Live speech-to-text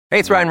Hey,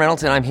 it's Ryan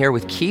Reynolds, and I'm here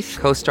with Keith,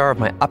 co-star of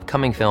my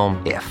upcoming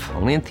film, If,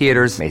 only in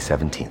theaters May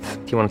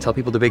 17th. Do you want to tell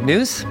people the big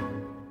news?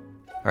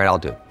 All right, I'll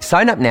do it.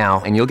 Sign up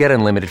now and you'll get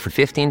unlimited for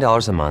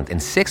 $15 a month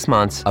and 6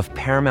 months of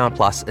Paramount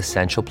Plus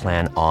Essential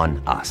Plan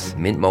on us.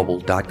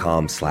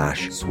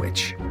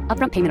 MintMobile.com/switch.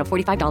 Upfront payment of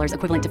 $45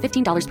 equivalent to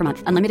 $15 per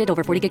month. Unlimited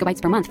over 40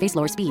 gigabytes per month. Face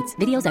lower speeds.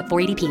 Videos at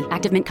 480p.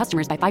 Active Mint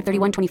customers by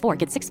 531.24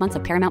 get 6 months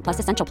of Paramount Plus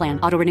Essential Plan.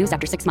 Auto renews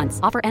after 6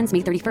 months. Offer ends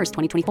May 31st,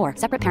 2024.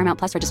 Separate Paramount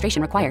Plus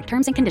registration required.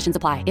 Terms and conditions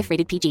apply if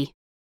rated PG.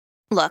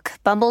 Look,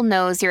 Bumble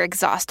knows you're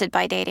exhausted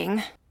by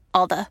dating.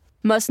 All the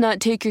must not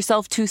take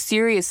yourself too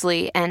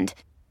seriously and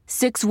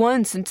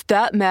 6'1" since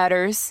that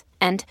matters.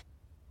 And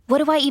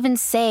what do I even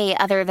say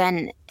other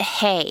than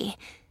hey?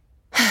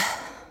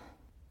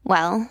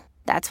 Well,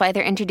 that's why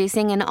they're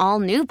introducing an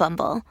all-new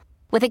Bumble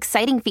with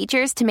exciting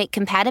features to make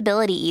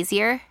compatibility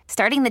easier,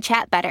 starting the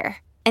chat better,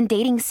 and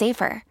dating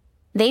safer.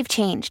 They've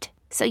changed,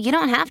 so you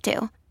don't have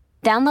to.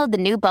 Download the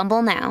new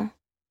Bumble now.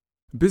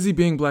 Busy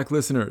Being Black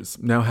listeners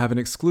now have an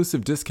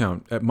exclusive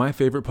discount at my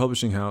favorite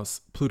publishing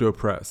house, Pluto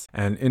Press,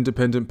 an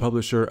independent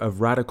publisher of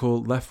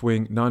radical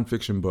left-wing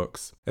nonfiction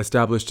books.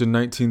 Established in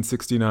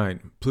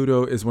 1969,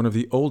 Pluto is one of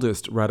the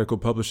oldest radical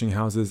publishing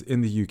houses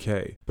in the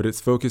UK, but its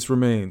focus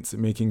remains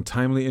making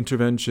timely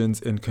interventions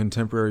in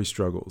contemporary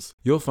struggles.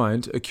 You'll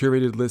find a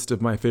curated list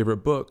of my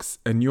favorite books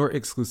and your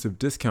exclusive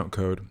discount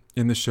code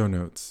in the show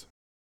notes.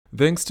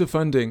 Thanks to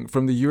funding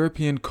from the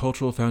European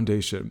Cultural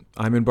Foundation,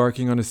 I'm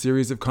embarking on a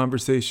series of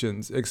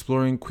conversations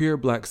exploring queer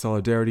Black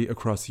solidarity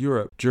across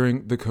Europe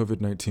during the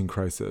COVID-19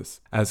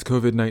 crisis. As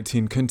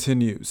COVID-19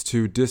 continues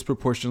to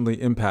disproportionately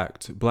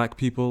impact Black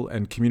people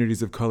and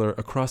communities of color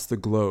across the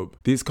globe,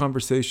 these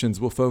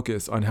conversations will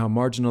focus on how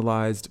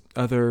marginalized,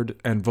 othered,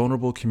 and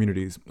vulnerable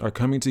communities are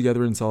coming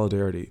together in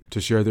solidarity to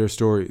share their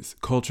stories,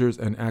 cultures,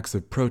 and acts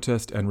of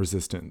protest and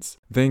resistance.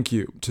 Thank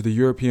you to the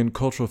European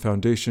Cultural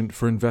Foundation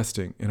for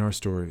investing in our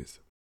stories.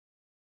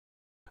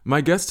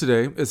 My guest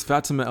today is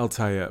Fatima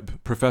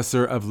El-Tayeb,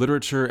 professor of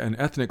literature and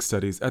ethnic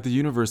studies at the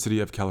University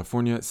of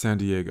California, San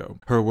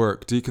Diego. Her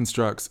work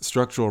deconstructs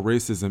structural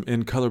racism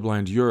in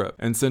colorblind Europe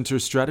and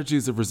centers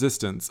strategies of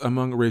resistance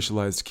among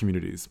racialized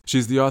communities.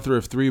 She's the author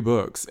of 3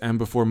 books, and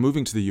before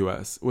moving to the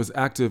U.S., was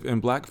active in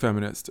Black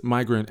feminist,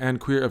 migrant,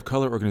 and queer of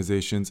color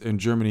organizations in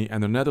Germany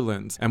and the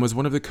Netherlands, and was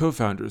one of the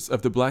co-founders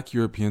of the Black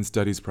European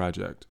Studies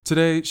Project.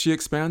 Today, she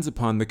expands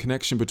upon the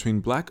connection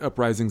between Black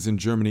uprisings in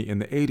Germany in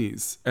the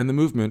 80s and the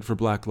movement for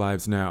Black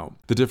lives now,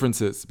 the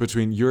differences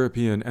between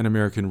European and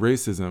American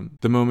racism,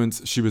 the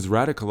moments she was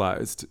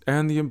radicalized,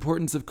 and the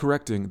importance of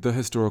correcting the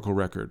historical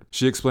record.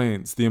 She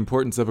explains the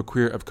importance of a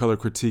queer of color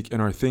critique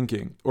in our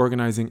thinking,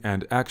 organizing,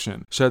 and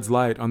action, sheds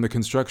light on the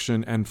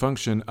construction and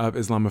function of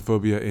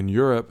Islamophobia in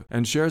Europe,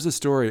 and shares a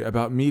story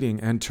about meeting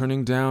and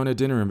turning down a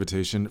dinner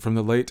invitation from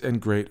the late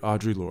and great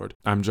Audre Lorde.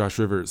 I'm Josh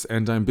Rivers,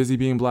 and I'm Busy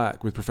Being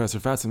Black with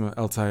Professor Fatima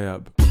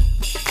El-Tayeb.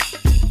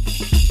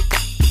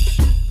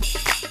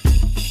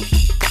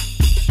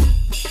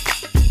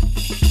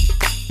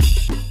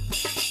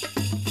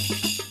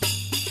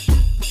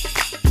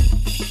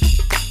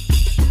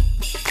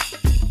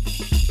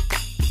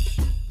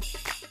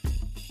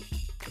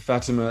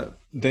 Fatima,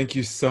 thank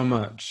you so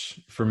much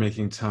for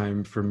making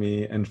time for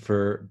me and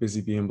for Busy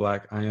Being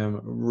Black. I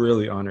am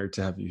really honored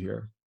to have you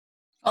here.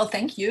 Oh,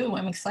 thank you.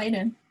 I'm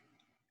excited.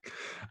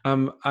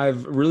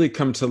 I've really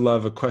come to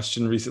love a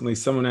question recently.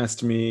 Someone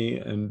asked me,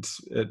 and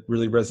it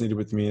really resonated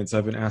with me. And so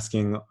I've been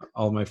asking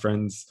all my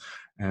friends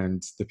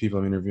and the people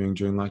I'm interviewing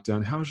during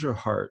lockdown, how's your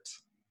heart?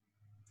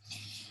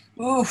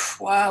 Oof,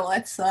 wow,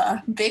 that's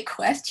a big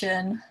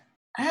question.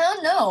 I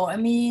don't know. I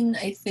mean,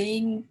 I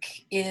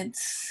think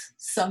it's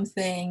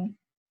something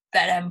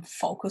that I'm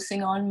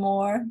focusing on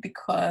more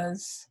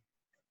because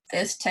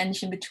there's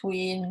tension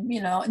between,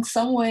 in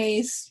some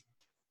ways,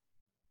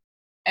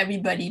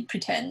 everybody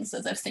pretends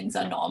as if things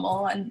are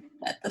normal, and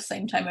at the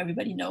same time,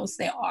 everybody knows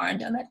they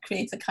aren't. And that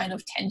creates a kind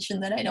of tension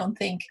that I don't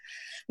think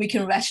we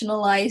can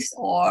rationalize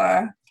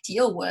or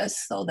deal with.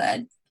 So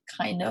that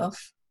kind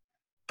of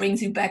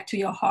brings you back to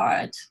your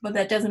heart. But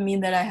that doesn't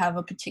mean that I have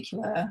a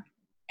particular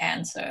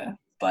answer.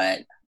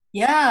 But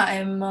yeah,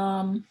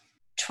 I'm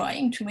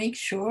trying to make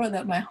sure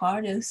that my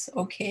heart is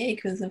okay,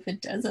 because if it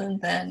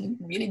doesn't, then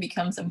it really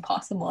becomes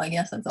impossible. I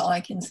guess that's all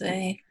I can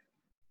say.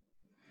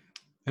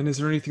 And is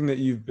there anything that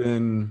you've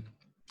been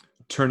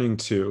turning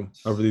to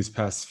over these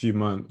past few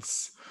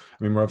months?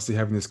 I mean, we're obviously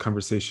having this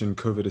conversation.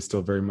 COVID is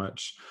still very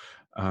much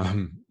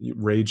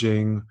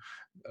raging.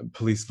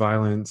 Police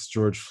violence,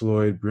 George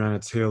Floyd,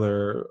 Breonna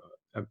Taylor,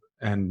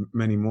 and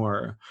many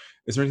more.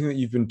 Is there anything that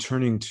you've been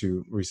turning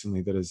to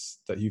recently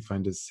that you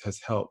find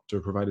has helped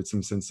or provided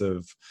some sense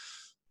of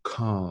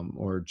calm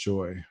or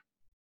joy?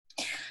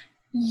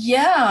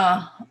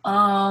 Yeah.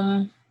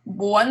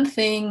 One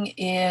thing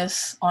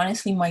is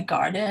honestly my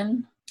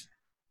garden,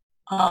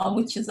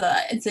 which is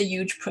it's a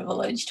huge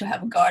privilege to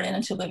have a garden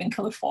and to live in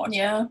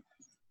California.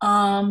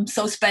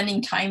 So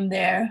spending time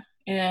there,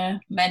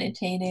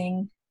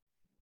 meditating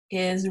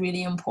is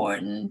really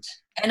important.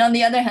 And on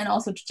the other hand,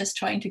 also just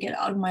trying to get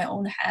out of my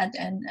own head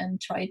and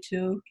try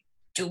to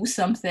do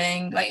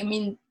something. Like, I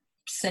mean,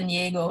 San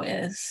Diego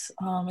is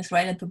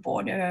right at the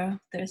border.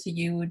 There's a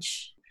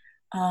huge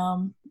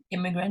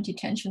immigrant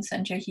detention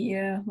center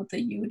here with a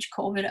huge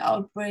COVID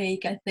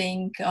outbreak. I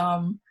think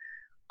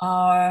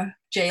our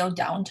jail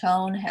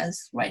downtown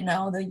has right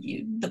now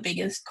the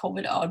biggest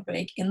COVID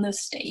outbreak in the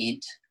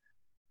state.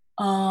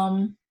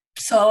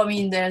 So I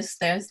mean, there's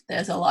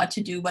a lot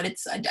to do, but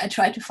I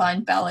try to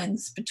find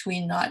balance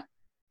between not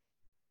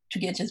to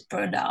get just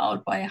burned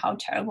out by how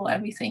terrible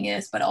everything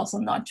is, but also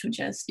not to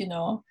just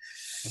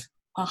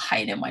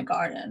hide in my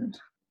garden.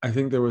 I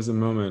think there was a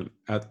moment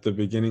at the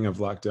beginning of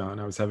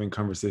lockdown. I was having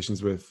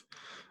conversations with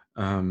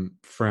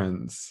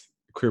friends,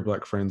 queer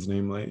Black friends,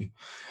 namely,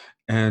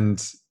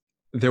 and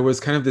there was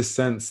kind of this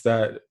sense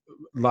that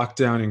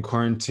lockdown and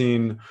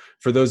quarantine,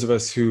 for those of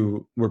us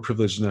who were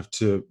privileged enough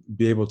to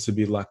be able to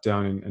be locked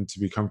down and to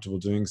be comfortable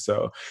doing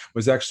so,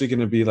 was actually going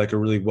to be like a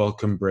really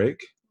welcome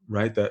break,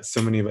 right? That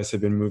so many of us have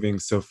been moving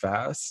so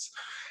fast.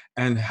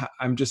 And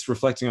I'm just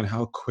reflecting on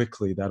how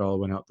quickly that all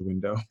went out the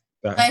window.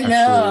 I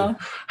know.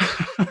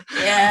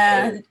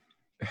 Yeah.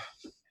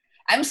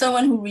 I'm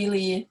someone who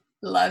really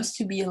loves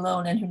to be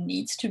alone and who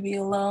needs to be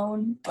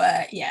alone.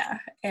 But yeah,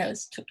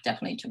 took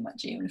definitely too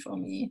much even for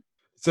me.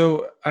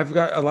 So I've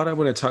got a lot I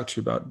want to talk to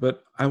you about,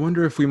 but I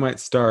wonder if we might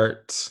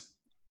start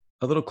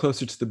a little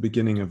closer to the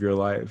beginning of your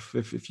life.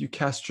 If you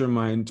cast your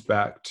mind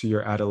back to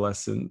your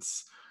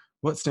adolescence,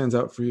 what stands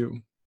out for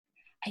you?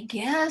 I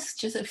guess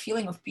just a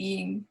feeling of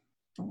being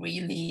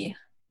really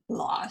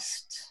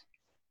lost.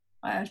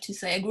 I have to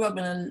say, I grew up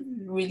in a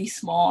really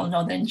small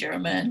northern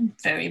German,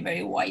 very,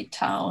 very white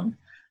town.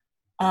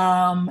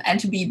 And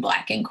to be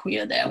Black and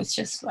queer there was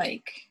just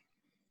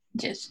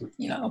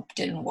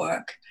didn't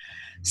work.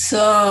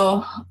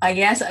 So I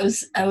guess I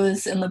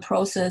was in the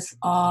process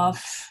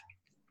of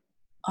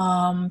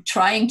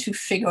trying to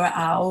figure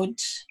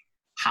out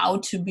how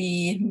to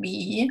be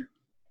me.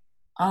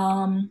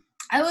 I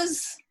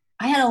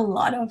had a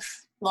lot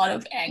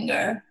of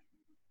anger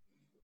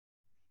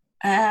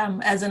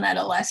as an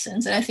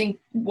adolescent, and I think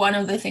one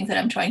of the things that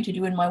I'm trying to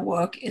do in my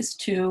work is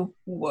to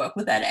work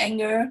with that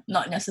anger,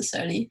 not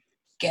necessarily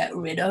get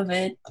rid of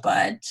it,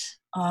 but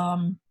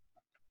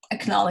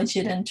acknowledge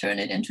it and turn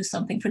it into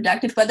something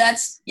productive. But that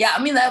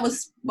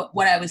was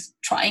what I was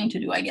trying to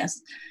do, I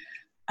guess,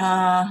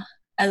 as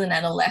an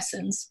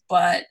adolescent.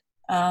 But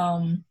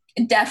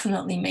it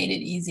definitely made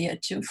it easier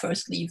to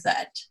first leave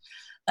that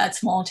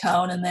small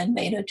town and then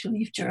later to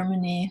leave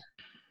Germany.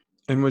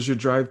 And was your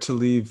drive to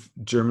leave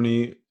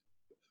Germany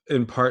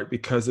in part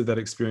because of that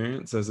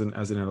experience as an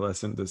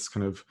adolescent,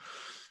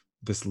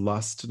 this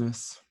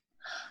lustness?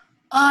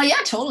 Yeah,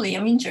 totally. I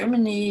mean,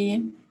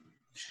 Germany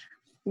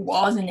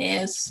was and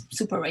is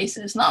super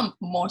racist, not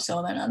more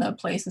so than other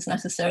places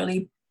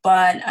necessarily,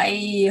 but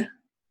I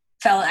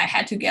felt I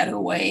had to get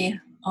away.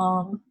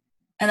 And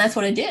that's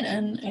what I did.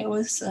 And it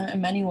was, in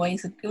many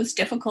ways, it was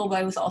difficult,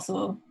 but it was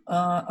also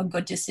a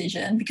good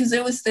decision, because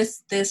there was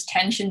this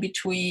tension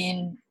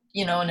between,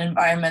 an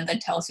environment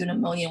that tells you in a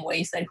million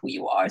ways that who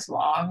you are is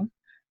wrong,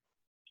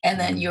 and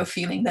then you're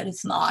feeling that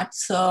it's not.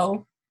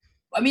 So,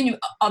 I mean,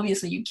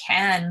 obviously you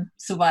can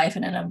survive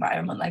in an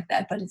environment like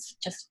that, but it's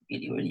just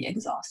really, really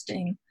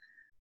exhausting.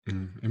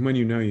 And when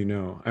you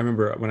know. I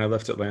remember when I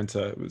left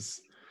Atlanta,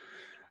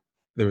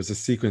 there was a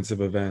sequence of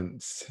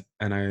events,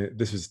 and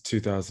this was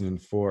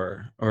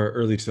 2004 or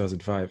early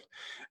 2005,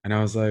 and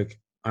I was like,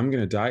 I'm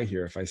gonna die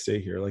here if I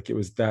stay here. Like, it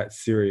was that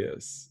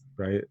serious,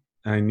 right?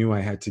 And I knew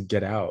I had to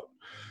get out.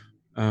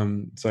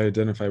 So I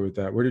identify with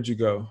that. Where did you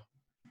go?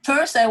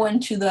 First, I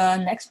went to the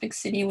next big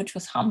city, which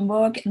was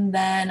Hamburg, and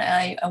then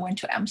I went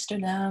to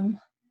Amsterdam.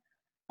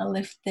 I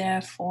lived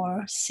there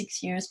for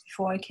 6 years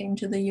before I came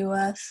to the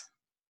US.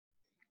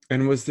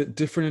 And was it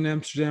different in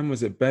Amsterdam?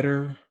 Was it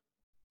better?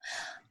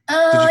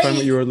 Did you find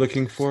what you were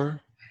looking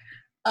for?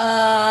 For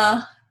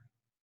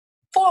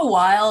a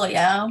while,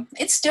 yeah.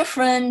 It's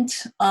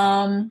different.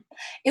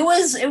 It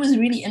was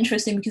really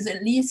interesting because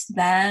at least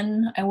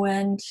then I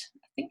went,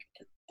 I think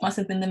it must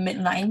have been the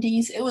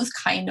mid-90s. It was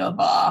kind of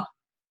a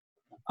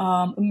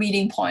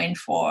meeting point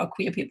for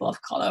queer people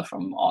of color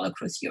from all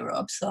across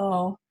Europe.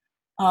 So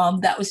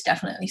that was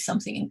definitely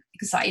something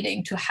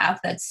exciting to have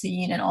that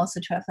scene and also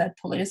to have that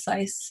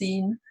politicized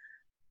scene.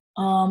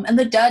 And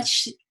the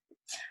Dutch,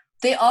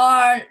 they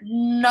are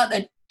not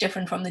that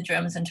different from the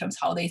Germans in terms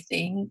of how they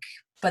think,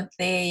 but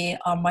they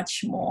are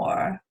much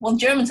more,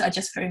 Germans are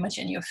just very much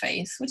in your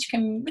face, which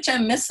I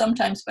miss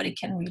sometimes, but it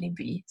can really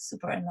be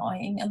super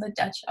annoying. And the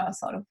Dutch are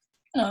sort of,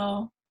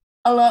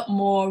 a lot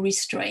more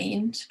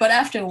restrained. But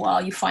after a while,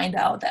 you find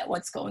out that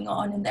what's going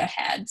on in their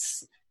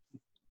heads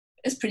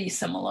is pretty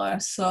similar.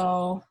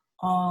 So,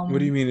 what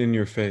do you mean in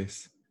your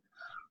face?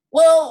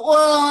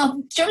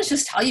 Well, Germans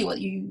just tell you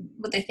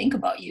what they think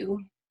about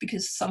you,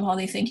 because somehow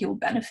they think you'll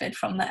benefit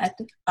from that.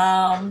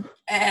 And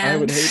I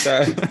would hate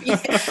that.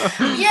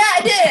 Yeah,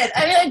 I did.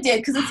 I mean, I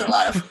did, because it's a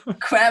lot of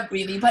crap,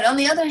 really. But on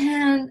the other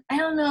hand, I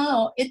don't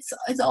know. It's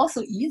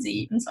also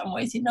easy in some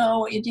ways. You know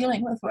what you're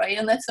dealing with, right?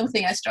 And that's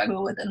something I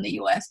struggle with in the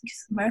US,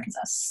 because Americans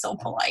are so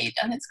polite,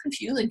 and it's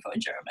confusing for a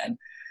German.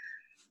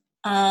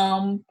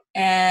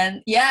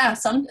 And yeah,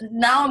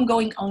 now I'm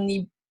going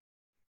only.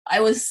 I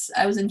was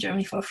in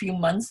Germany for a few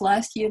months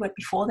last year, but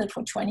before that,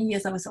 for 20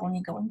 years, I was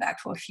only going back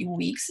for a few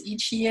weeks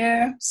each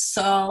year.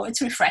 So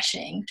it's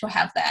refreshing to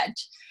have that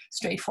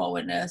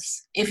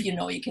straightforwardness. If you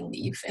know you can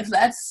leave, if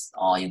that's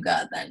all you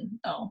got, then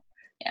oh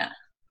yeah.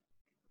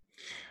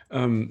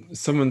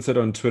 Someone said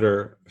on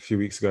Twitter a few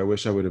weeks ago, I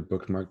wish I would have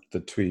bookmarked the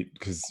tweet,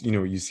 because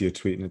you see a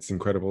tweet and it's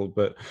incredible,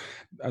 but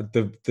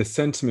the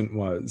sentiment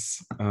was,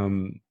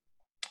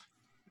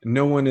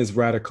 no one is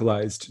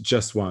radicalized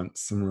just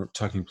once, and we're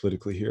talking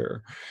politically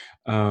here,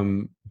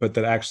 but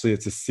that actually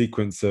it's a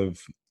sequence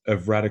of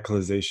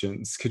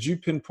radicalizations. Could you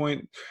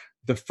pinpoint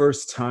the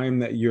first time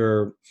that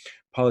your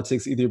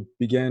politics either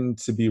began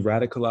to be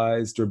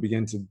radicalized or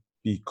began to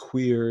be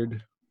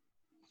queered?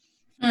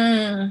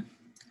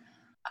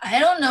 I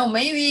don't know,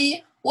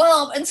 maybe,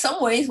 well, in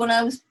some ways when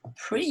I was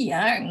pretty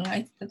young,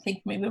 I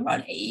think maybe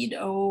around 8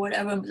 or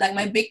whatever, like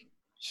my big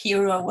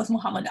hero was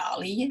Muhammad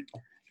Ali.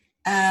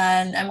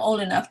 And I'm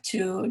old enough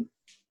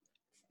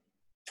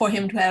for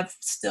him to have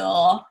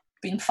still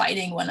been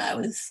fighting when I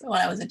was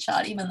a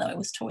child, even though it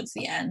was towards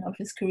the end of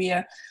his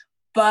career.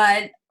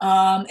 But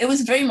it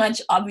was very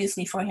much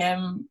obviously for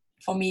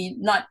me,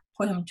 not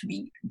for him to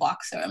be a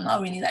boxer. I'm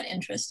not really that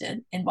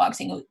interested in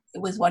boxing.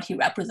 It was what he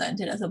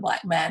represented as a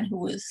Black man who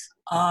was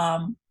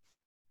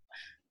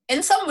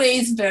in some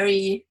ways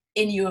very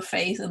in your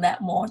face in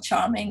that more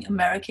charming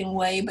American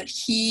way, but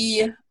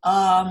he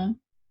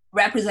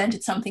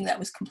represented something that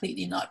was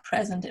completely not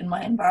present in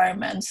my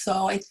environment.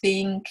 So I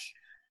think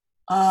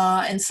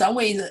in some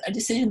ways a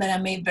decision that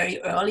I made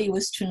very early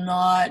was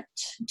to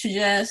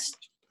just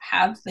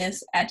have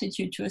this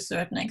attitude to a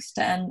certain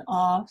extent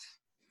of,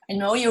 I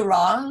know you're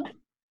wrong,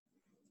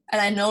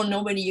 and I know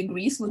nobody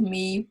agrees with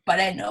me, but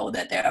I know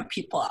that there are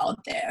people out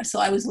there. So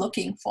I was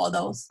looking for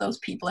those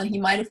people, and he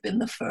might have been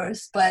the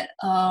first. But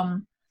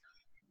the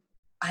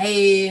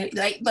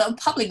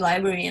public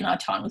library in our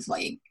town was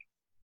like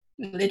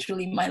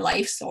literally my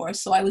life source.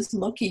 So I was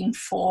looking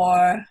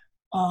for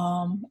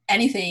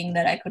anything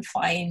that I could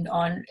find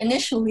on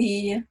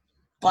initially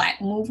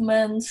Black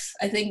movements.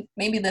 I think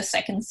maybe the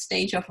second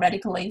stage of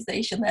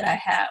radicalization that I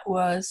had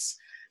was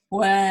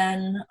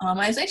when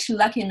I was actually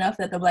lucky enough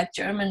that the Black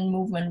German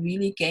movement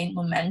really gained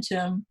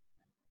momentum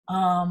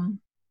in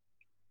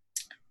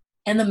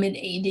the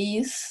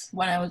mid-'80s,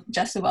 when I was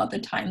just about the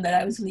time that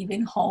I was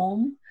leaving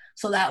home.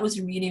 So that was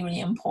really,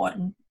 really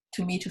important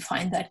to me to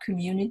find that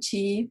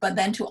community, but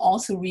then to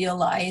also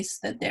realize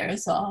that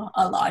there's a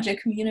larger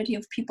community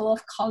of people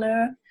of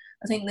color.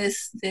 I think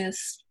this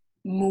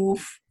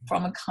move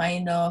from a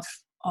kind of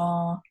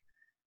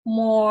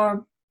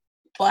more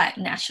Black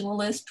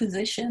nationalist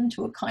position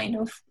to a kind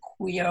of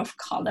queer of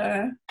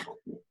color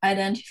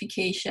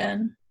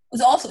identification.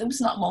 It was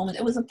not a moment,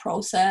 it was a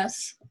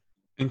process.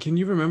 And can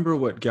you remember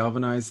what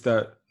galvanized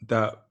that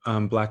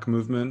Black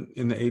movement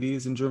in the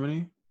 80s in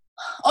Germany?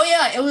 Oh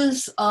yeah, it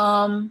was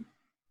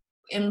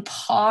in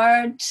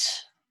part,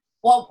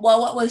 what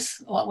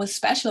was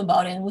special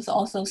about it, and was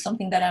also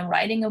something that I'm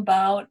writing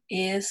about,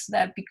 is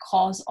that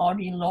because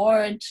Audre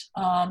Lorde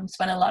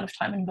spent a lot of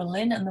time in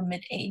Berlin in the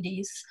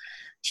mid-'80s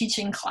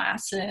teaching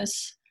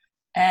classes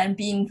and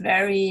being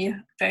very,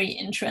 very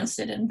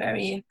interested and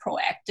very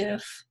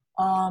proactive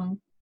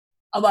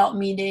about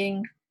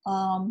meeting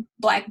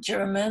Black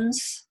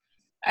Germans.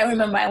 I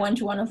remember I went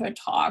to one of her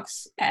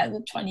talks as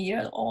a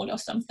 20-year-old or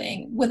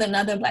something with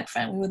another Black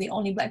friend. We were the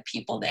only Black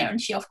people there.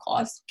 And she, of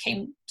course,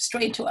 came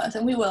straight to us.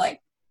 And we were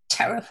like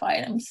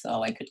terrified.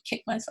 I could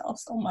kick myself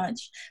so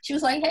much. She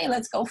was like, hey,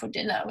 let's go for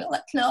dinner. We were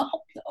like, no,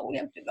 we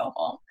have to go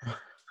home.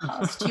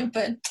 How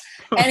stupid.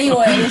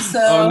 Anyway,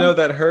 so. Oh no,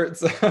 that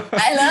hurts.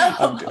 I know.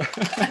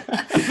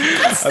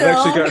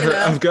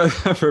 I've got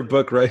her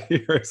book right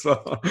here as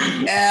well.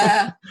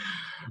 Yeah.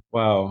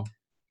 Wow.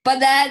 But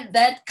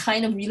that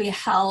kind of really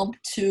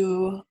helped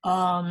to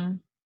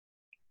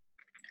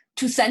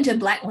center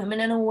Black women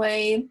in a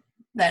way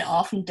that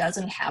often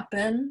doesn't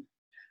happen.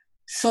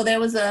 So there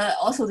was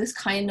also this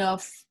kind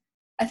of,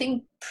 I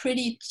think,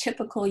 pretty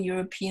typical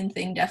European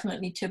thing,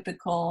 definitely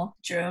typical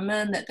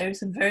German, that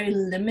there's a very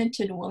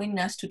limited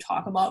willingness to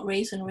talk about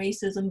race and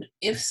racism.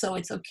 If so,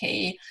 it's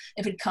okay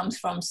if it comes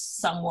from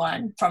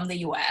someone from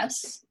the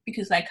US,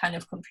 because that kind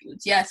of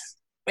computes. Yes,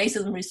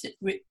 racism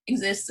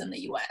exists in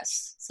the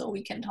US, so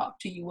we can talk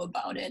to you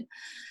about it.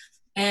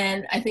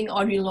 And I think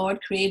Audre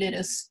Lorde created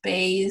a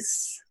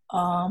space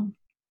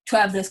to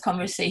have this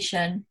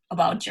conversation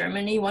about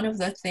Germany. One of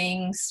the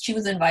things, she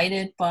was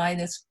invited by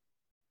this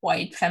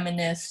white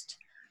feminist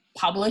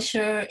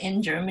publisher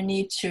in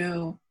Germany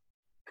to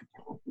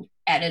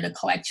edit a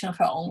collection of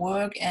her own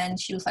work. And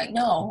she was like,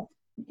 no,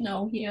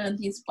 here are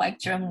these Black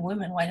German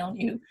women. Why don't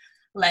you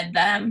let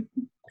them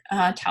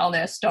tell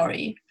their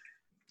story?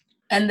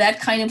 And that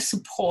kind of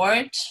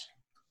support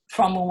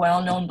from a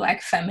well-known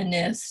Black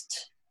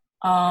feminist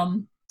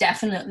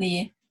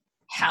definitely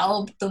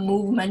helped the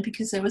movement,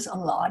 because there was a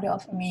lot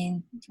of,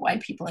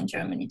 white people in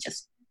Germany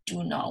just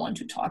do not want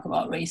to talk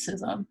about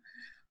racism.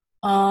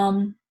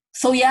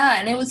 So yeah,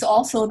 and it was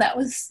also, that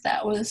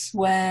was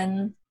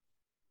when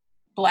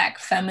Black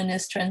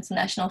feminist,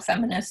 transnational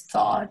feminist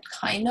thought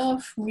kind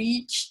of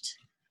reached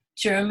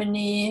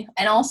Germany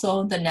and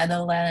also the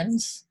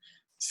Netherlands.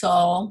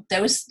 So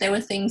there were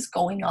things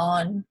going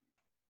on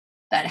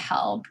that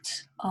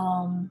helped.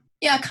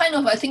 Kind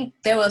of. I think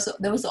there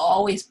was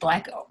always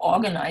Black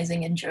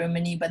organizing in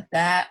Germany, but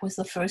that was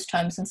the first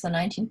time since the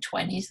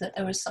 1920s that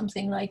there was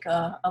something like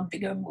a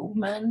bigger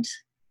movement.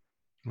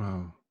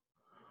 Wow.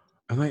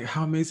 And like,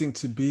 how amazing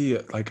to be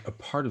like a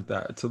part of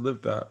that, to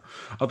live that.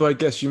 Although I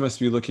guess you must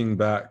be looking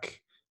back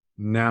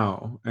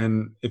now.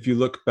 And if you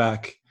look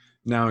back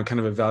now and kind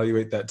of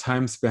evaluate that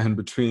time span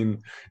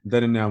between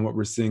then and now and what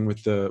we're seeing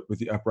with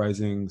the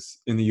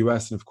uprisings in the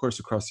US and of course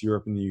across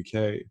Europe and the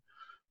UK,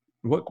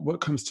 what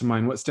comes to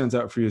mind? What stands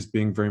out for you as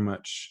being very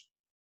much,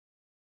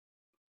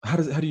 how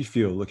do you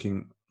feel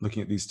looking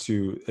at these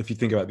two, if you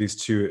think about these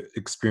two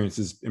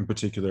experiences in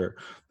particular,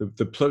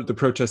 the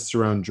protests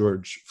around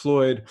George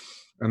Floyd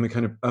and the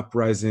kind of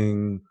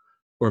uprising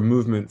or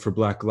movement for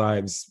Black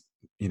lives,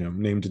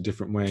 named a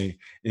different way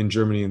in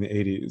Germany in the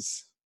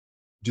 80s?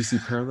 Do you see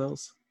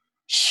parallels?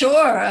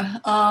 Sure.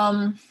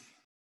 I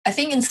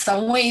think in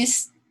some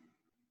ways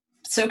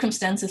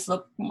circumstances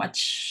look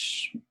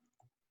much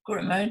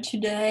grimmer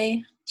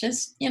today,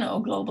 just,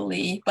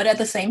 globally. But at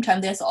the same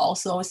time, there's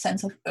also a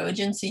sense of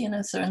urgency and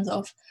a sense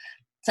of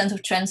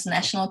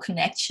transnational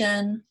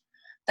connection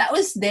that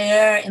was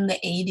there in the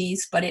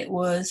 80s, but it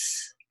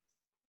was,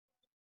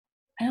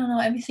 I don't know,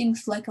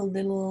 everything's like a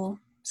little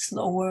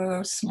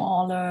slower,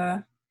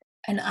 smaller.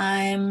 And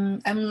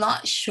I'm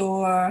not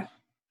sure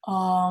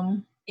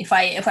if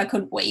I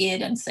could weigh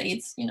it and say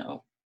it's, it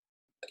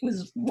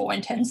was more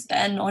intense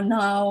then or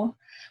now.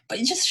 But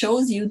it just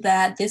shows you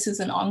that this is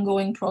an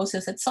ongoing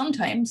process that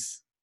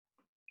sometimes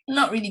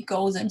not really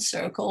goes in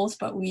circles,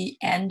 but we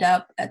end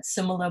up at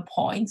similar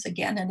points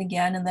again and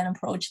again and then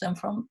approach them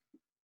from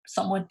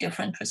somewhat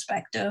different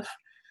perspective.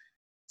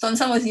 So in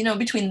some ways,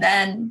 between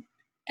then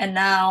and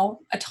now,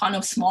 a ton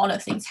of smaller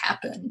things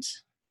happened.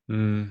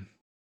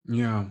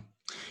 Yeah.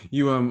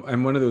 You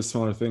and one of those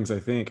smaller things, I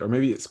think, or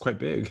maybe it's quite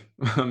big.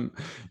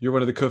 You're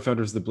one of the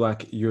co-founders of the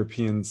Black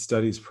European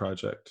Studies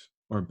Project,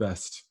 or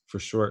BEST for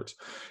short.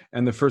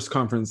 And the first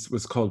conference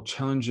was called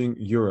Challenging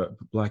Europe,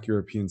 Black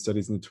European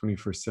Studies in the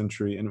 21st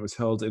Century. And it was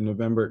held in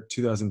November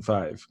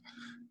 2005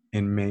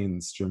 in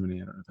Mainz,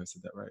 Germany. I don't know if I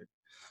said that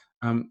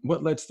right.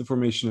 What led to the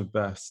formation of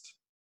BEST?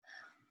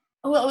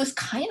 Well, it was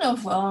kind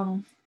of,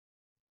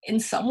 in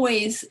some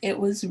ways, it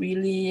was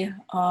really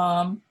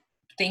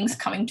things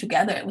coming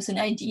together. It was an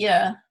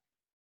idea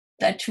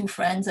that two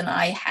friends and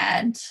I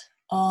had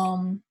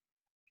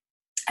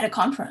at a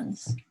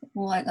conference.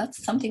 We're like,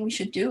 that's something we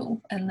should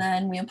do. And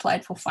then we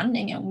applied for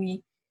funding and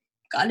we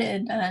got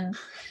it, and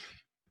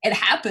it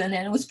happened,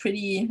 and it was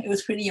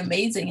pretty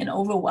amazing and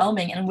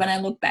overwhelming. And when I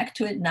look back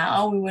to it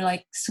now, we were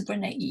like super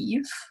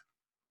naive,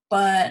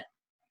 but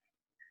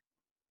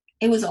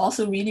it was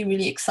also really,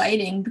 really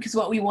exciting because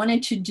what we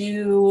wanted to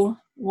do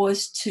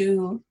was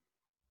to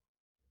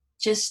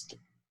just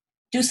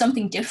do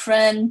something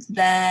different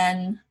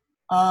than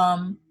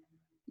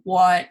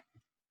what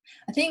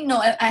I think.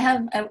 No,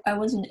 I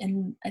wasn't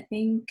in. I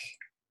think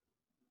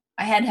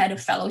I had a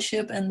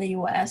fellowship in the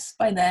US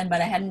by then, but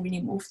I hadn't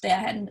really moved there.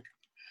 I hadn't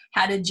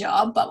had a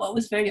job. But what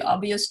was very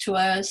obvious to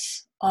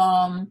us,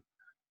 a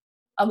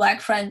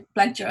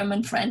Black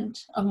German friend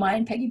of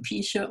mine, Peggy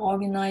Piesche,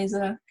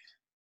 organizer,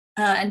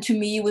 and to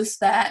me was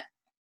that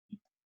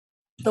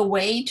the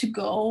way to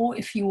go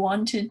if you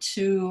wanted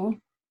to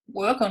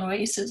work on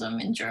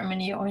racism in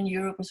Germany or in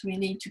Europe was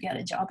really to get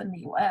a job in the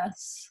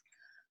US,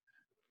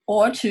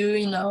 or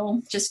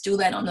to, just do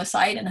that on the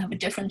side and have a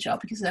different job,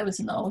 because there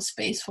was no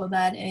space for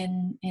that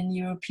in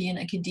European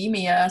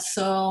academia.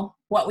 So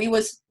what we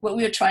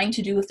were trying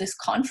to do with this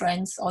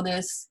conference or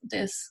this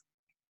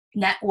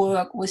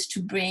network was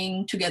to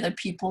bring together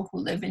people who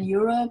live in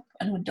Europe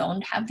and who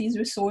don't have these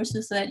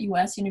resources that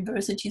US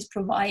universities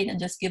provide, and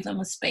just give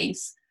them a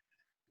space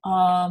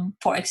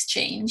for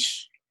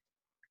exchange.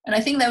 And I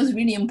think that was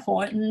really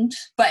important.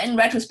 But in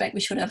retrospect,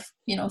 we should have,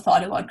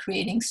 thought about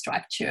creating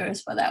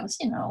structures. But that was,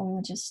 we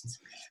were just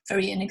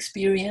very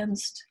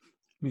inexperienced.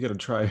 You got to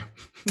try.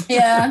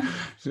 Yeah.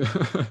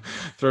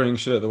 Throwing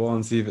shit at the wall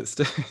and see if it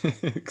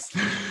sticks.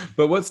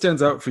 But what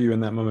stands out for you in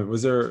that moment?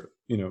 Was there,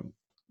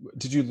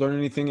 did you learn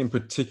anything in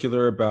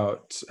particular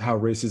about how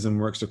racism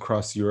works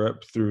across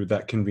Europe through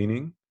that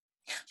convening?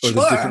 Or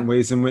Sure. the different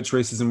ways in which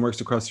racism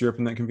works across Europe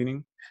in that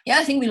convening? Yeah,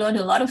 I think we learned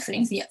a lot of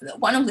things.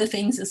 One of the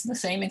things is the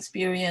same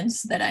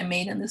experience that I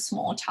made in this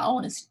small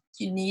town is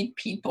you need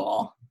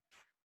people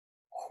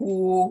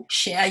who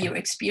share your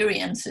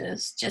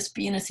experiences. Just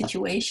be in a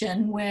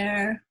situation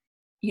where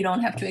you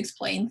don't have to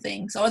explain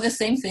things. Or the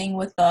same thing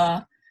with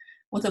the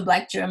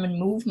Black German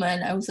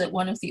movement. I was at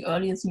one of the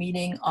earliest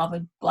meetings of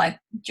a Black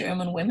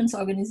German women's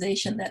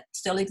organization that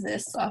still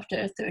exists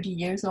after 30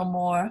 years or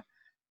more.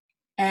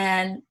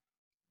 And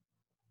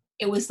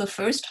it was the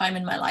first time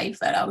in my life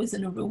that I was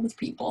in a room with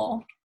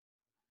people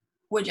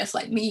who were just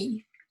like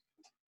me,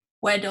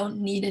 where I don't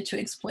need to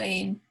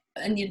explain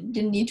and you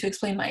didn't need to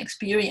explain my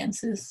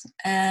experiences.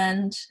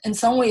 And in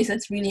some ways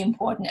that's really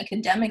important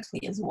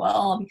academically as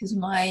well, because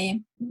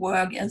my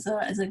work as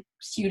a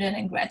student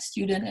and grad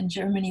student in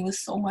Germany was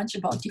so much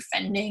about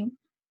defending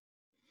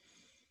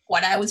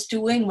what I was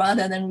doing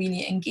rather than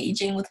really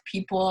engaging with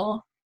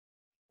people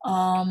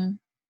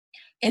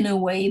in a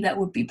way that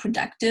would be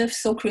productive.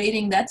 So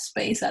creating that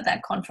space at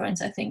that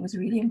conference, I think, was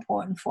really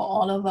important for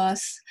all of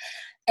us.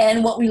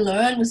 And what we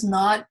learned was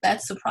not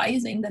that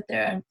surprising, that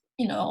there are,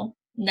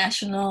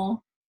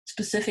 national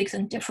specifics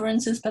and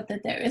differences, but that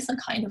there is a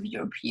kind of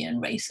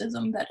European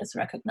racism that is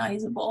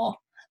recognizable,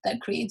 that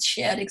creates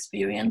shared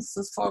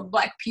experiences for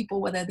Black people,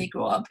 whether they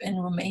grow up in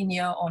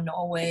Romania or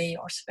Norway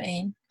or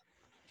Spain.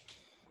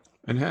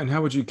 And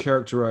how would you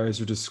characterize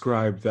or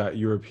describe that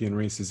European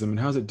racism, and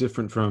how is it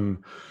different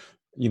from,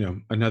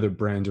 another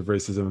brand of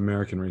racism,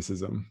 American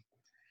racism?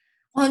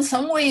 Well, in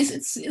some ways,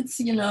 it's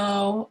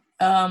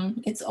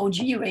OG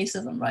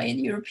racism, right?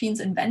 Europeans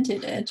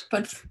invented it,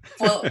 but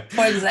for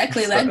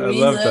exactly that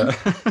reason. I love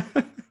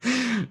that.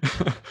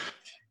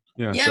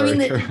 Yeah, sorry. I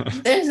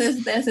mean,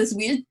 there's this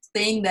weird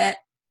thing that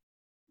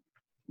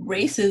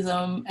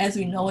racism, as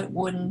we know it,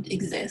 wouldn't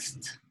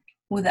exist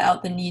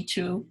without the need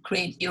to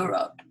create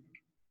Europe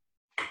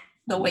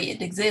the way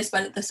it exists.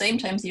 But at the same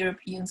time,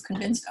 Europeans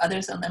convinced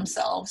others and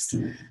themselves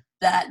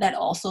that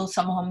also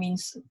somehow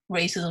means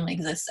racism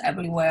exists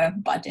everywhere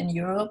but in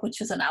Europe, which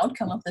is an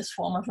outcome of this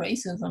form of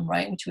racism,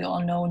 right? Which we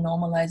all know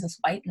normalizes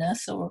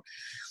whiteness. So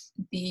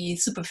the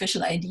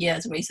superficial idea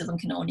is racism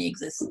can only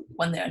exist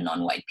when there are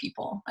non-white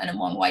people, and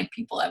among white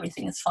people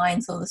everything is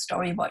fine. So the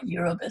story about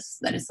Europe is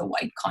that it's a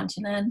white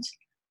continent.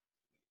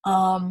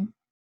 And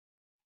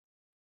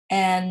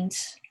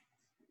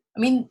I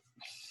mean,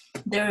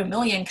 there are a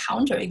million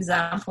counter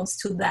examples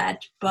to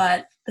that,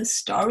 but the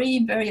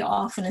story very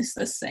often is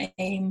the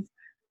same.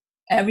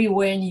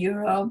 Everywhere in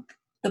Europe,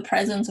 the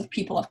presence of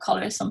people of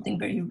color is something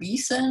very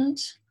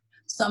recent,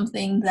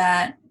 something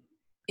that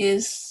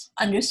is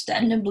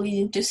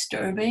understandably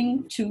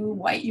disturbing to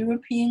white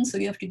Europeans. So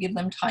you have to give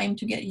them time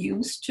to get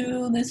used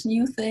to this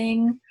new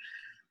thing.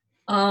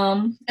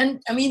 And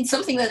I mean,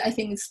 something that I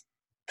think is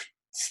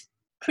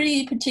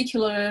pretty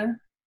particular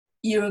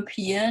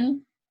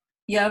European.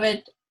 You have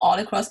it all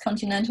across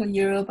continental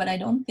Europe, but I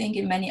don't think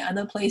in many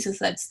other places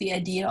that's the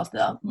idea of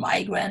the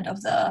migrant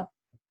of the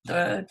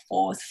third,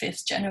 fourth,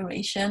 fifth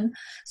generation.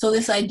 So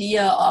this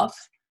idea of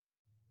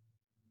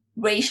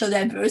racial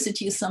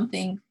diversity is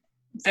something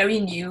very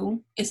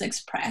new, is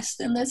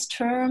expressed in this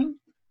term.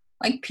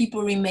 Like,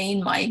 people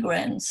remain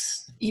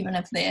migrants, even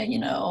if they're,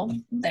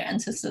 their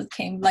ancestors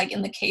came, like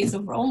in the case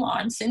of Roma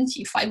and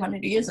Sinti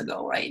 500 years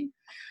ago, right?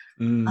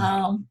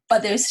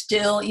 But there's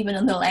still, even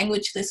in the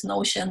language, this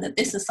notion that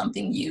this is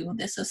something new,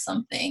 this is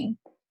something,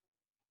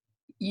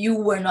 you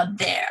were not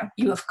there,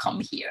 you have come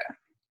here.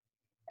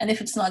 And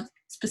if it's not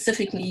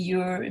specifically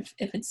if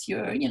it's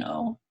your,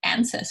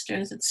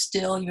 ancestors,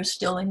 you're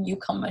still a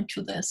newcomer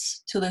to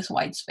this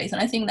white space.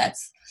 And I think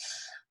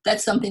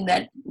that's something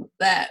that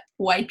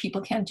white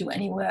people can't do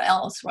anywhere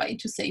else, right?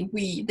 To say,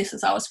 this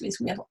is our space,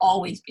 we have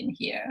always been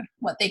here.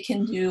 What they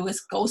can do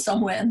is go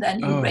somewhere and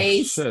then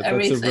erase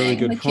everything that's a really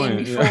good that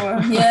point. came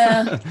before.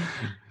 Yeah.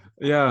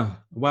 Yeah.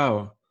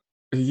 Wow.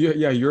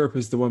 Yeah, Europe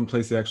is the one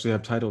place they actually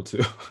have title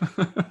to.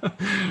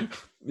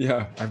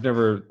 Yeah, I've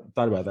never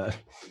thought about that.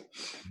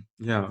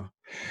 Yeah.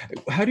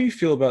 How do you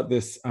feel about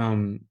this?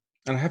 And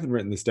I haven't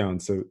written this down,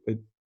 so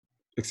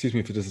excuse me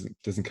if it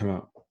doesn't come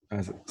out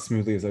as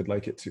smoothly as I'd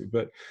like it to.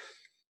 But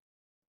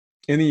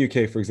in the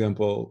UK, for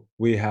example,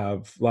 we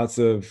have lots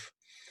of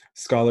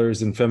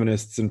scholars and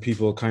feminists and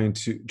people trying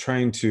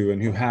to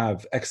and who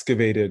have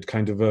excavated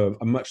kind of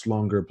a much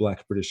longer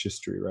Black British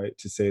history, right?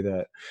 To say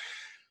that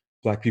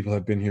Black people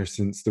have been here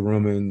since the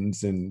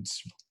Romans, and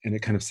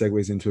it kind of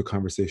segues into a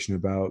conversation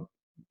about,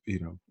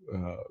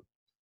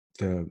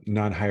 the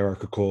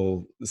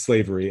non-hierarchical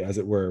slavery, as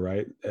it were,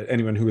 right?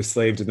 Anyone who was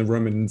slaved in the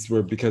Romans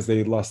were because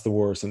they lost the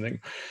war or something.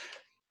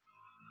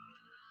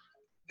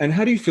 And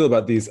how do you feel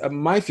about these?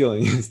 My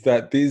feeling is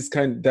that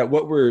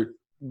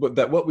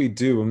what we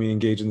do when we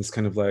engage in this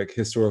kind of like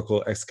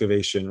historical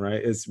excavation,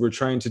 right, is we're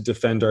trying to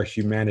defend our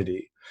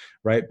humanity,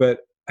 right? But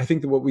I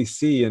think that what we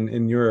see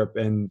in Europe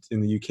and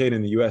in the UK and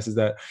in the US is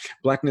that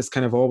Blackness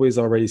kind of always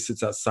already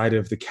sits outside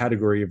of the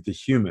category of the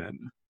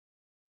human.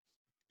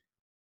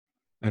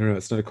 I don't know,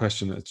 it's not a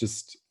question, it's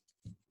just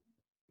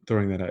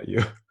throwing that at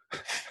you.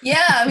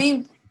 Yeah, I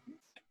mean,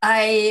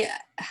 I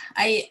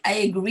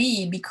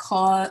agree,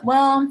 because,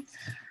 well,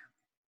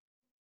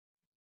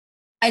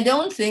 I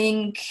don't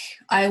think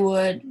I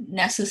would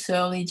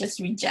necessarily just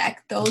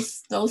reject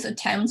those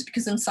attempts,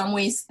 because in some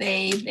ways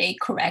they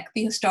correct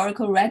the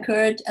historical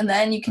record, and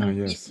then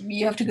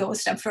you have to go a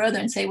step further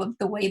and say, well,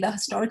 the way the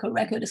historical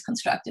record is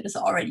constructed is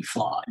already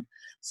flawed.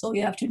 So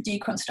you have to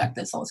deconstruct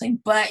this whole thing.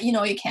 But you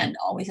can't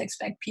always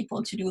expect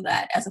people to do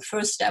that as a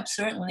first step,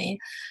 certainly.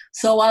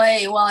 So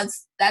while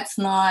that's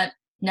not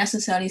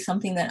necessarily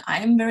something that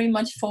I'm very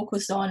much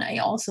focused on, I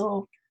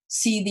also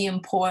see the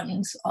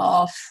importance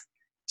of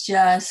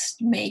just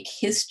make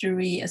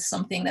history as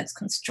something that's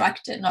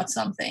constructed, not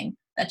something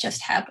that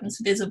just happens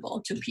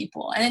visible to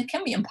people. And it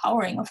can be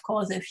empowering, of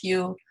course, if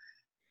you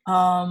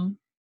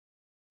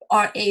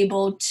are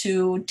able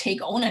to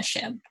take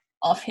ownership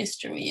of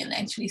history and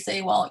actually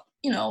say, well,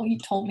 you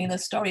told me the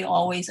story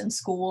always in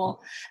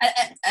school.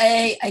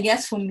 I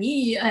guess for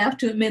me, I have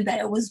to admit that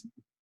it was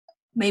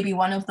maybe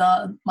one of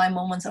my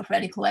moments of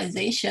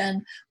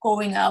radicalization,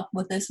 growing up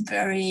with this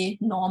very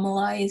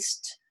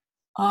normalized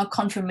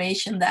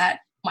confirmation that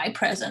my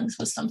presence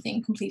was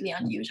something completely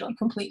unusual,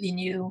 completely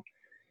new.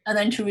 And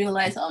then to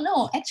realize, oh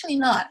no, actually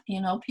not.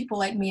 People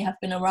like me have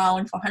been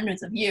around for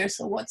hundreds of years,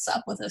 so what's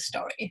up with this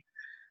story?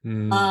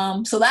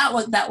 So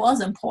that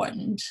was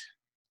important.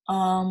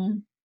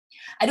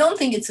 I don't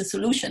think it's a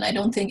solution. I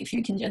don't think if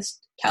you can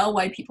just tell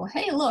white people,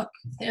 hey, look,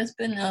 there's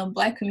been a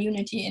Black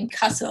community in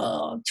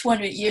Kassel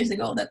 200 years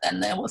ago, that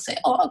then they will say,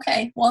 oh,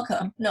 okay,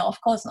 welcome. No,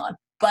 of course not.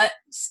 But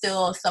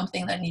still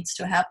something that needs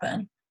to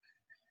happen.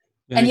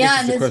 And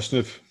it's a question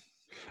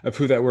of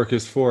who that work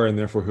is for, and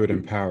therefore who it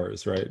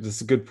empowers, right?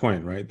 That's a good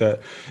point, right?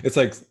 That it's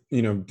like,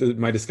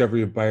 my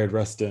discovery of Bayard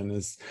Rustin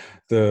is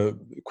the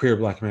queer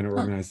Black man who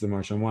organized the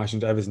March on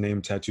Washington. I have his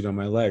name tattooed on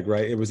my leg,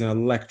 right? It was an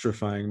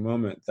electrifying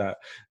moment that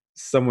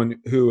someone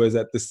who was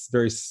at this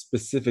very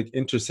specific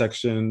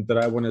intersection that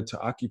I wanted to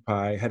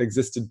occupy had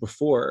existed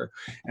before,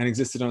 and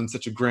existed on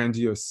such a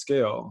grandiose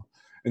scale.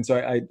 And so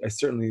I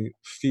certainly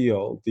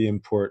feel the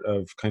import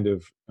of kind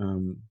of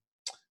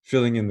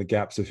filling in the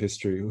gaps of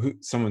history.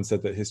 Someone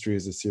said that history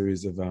is a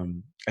series of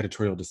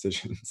editorial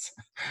decisions.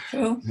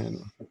 True.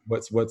 And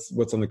what's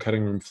on the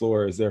cutting room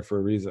floor is there for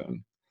a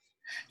reason.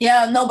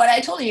 Yeah, no, but I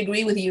totally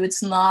agree with you.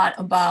 It's not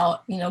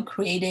about,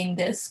 creating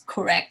this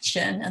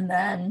correction and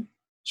then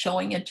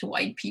showing it to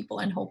white people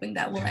and hoping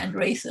that will end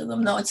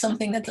racism. No, it's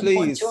something that's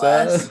important to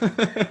us.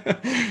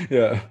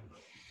 Yeah.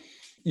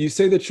 You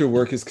say that your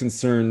work is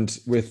concerned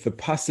with the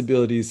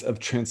possibilities of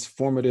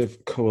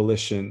transformative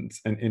coalitions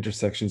and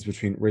intersections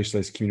between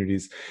racialized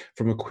communities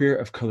from a queer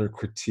of color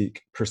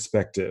critique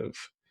perspective.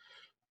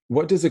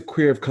 What does a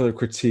queer of color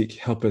critique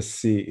help us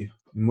see,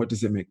 and what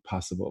does it make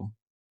possible?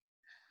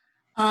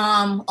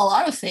 A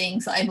lot of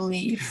things, I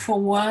believe. For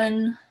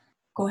one,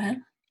 go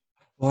ahead.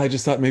 Well, I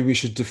just thought maybe we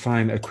should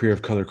define a queer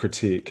of color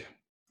critique.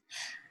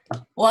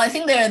 Well, I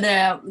think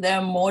there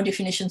are more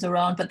definitions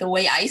around, but the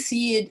way I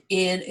see it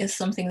is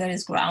something that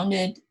is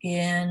grounded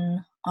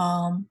in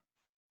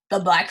the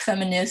Black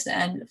feminist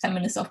and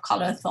feminists of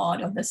color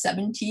thought of the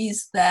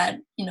 70s that,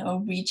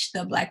 reached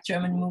the Black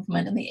German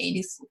movement in the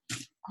 80s,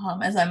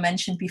 as I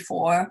mentioned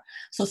before.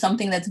 So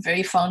something that's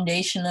very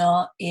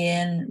foundational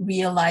in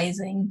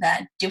realizing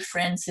that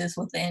differences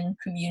within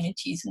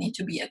communities need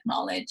to be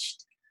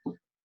acknowledged.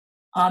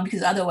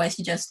 Because otherwise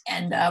you just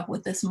end up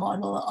with this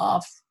model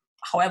of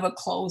however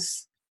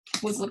close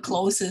was the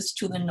closest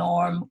to the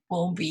norm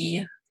will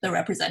be the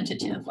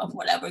representative of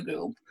whatever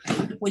group,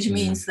 which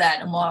means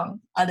that among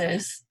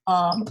others,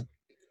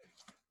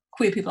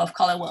 queer people of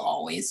color will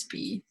always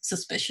be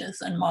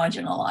suspicious and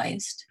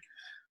marginalized.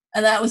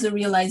 And that was a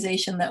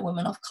realization that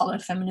women of color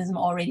feminism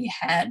already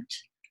had,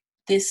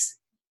 this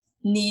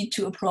need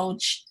to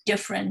approach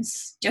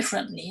difference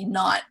differently,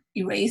 not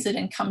erase it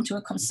and come to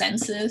a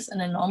consensus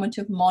and a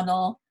normative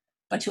model,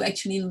 but to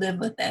actually live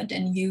with it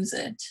and use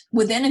it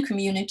within a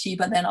community,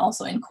 but then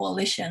also in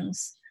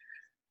coalitions.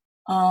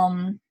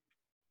 And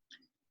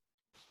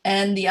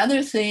the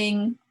other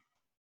thing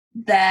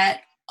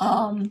that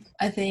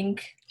I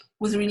think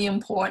was really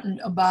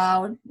important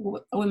about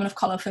women of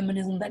color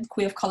feminism that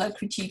queer of color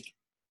critique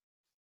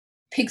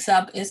picks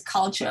up is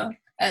culture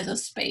as a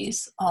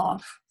space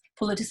of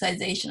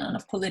politicization and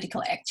of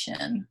political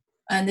action.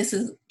 And this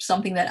is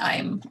something that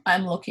I'm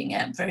looking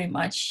at very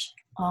much.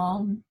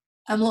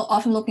 I'm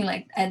often looking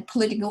at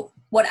political,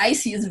 what I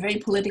see is very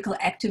political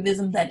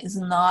activism that is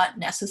not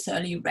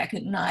necessarily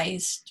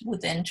recognized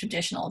within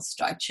traditional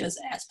structures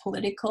as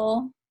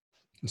political.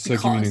 So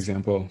give me an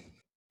example.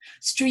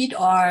 Street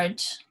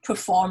art,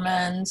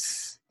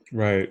 performance.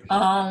 Right.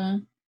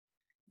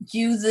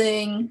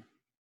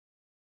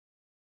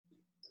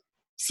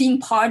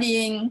 Seeing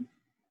partying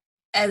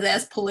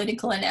as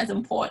political and as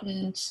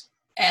important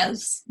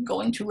as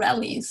going to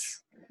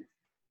rallies.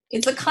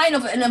 It's a kind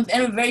of, in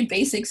a very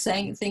basic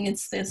thing,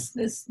 it's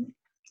this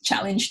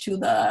challenge to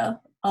the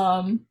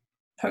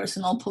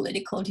personal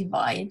political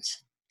divide.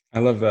 I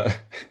love that.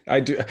 I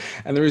do.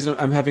 And the reason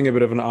I'm having a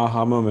bit of an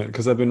aha moment,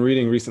 because I've been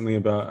reading recently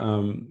about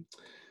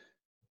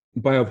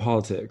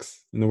biopolitics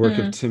and the work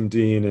of Tim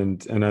Dean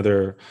and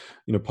other,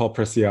 Paul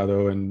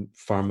Preciado and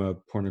Pharma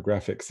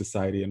Pornographic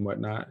Society and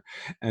whatnot,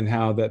 and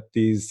how that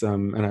these,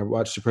 and I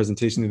watched a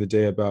presentation the other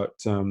day about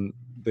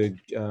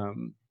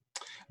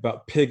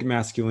about pig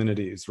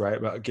masculinities, right?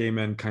 About gay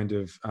men kind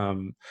of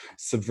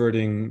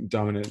subverting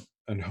dominant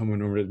and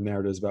homonormative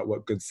narratives about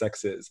what good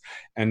sex is.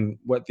 And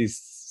what these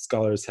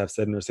scholars have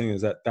said and are saying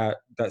is that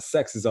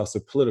sex is also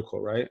political,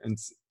 right?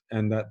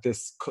 And that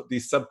these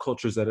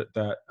subcultures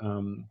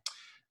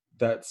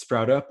that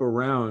sprout up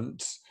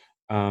around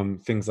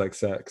things like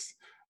sex.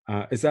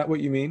 Is that what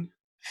you mean?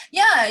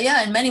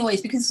 Yeah, in many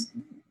ways, because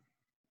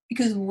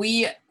because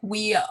we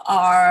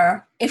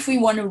are, if we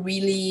want to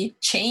really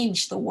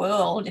change the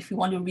world, if we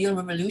want a real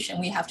revolution,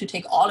 we have to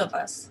take all of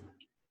us,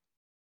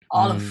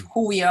 all of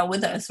who we are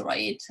with us,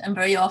 right? And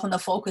very often the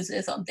focus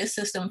is on this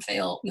system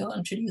failed, we'll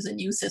introduce a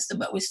new system,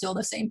 but we're still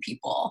the same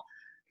people.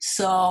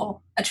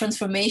 So a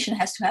transformation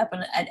has to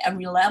happen at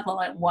every level.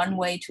 And one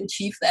way to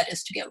achieve that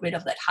is to get rid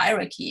of that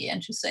hierarchy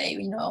and to say,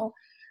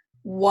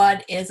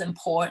 what is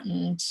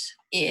important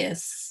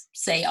is,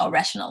 say, our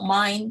rational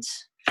mind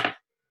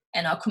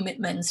and our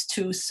commitments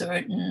to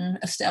certain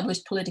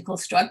established political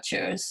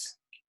structures,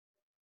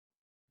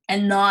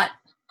 and not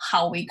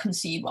how we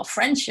conceive of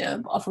friendship,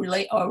 of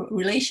or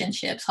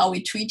relationships, how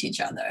we treat each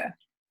other.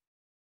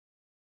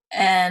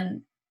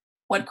 And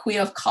what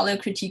Queer of Color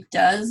critique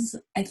does,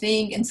 I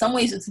think in some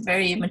ways it's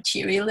very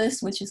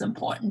materialist, which is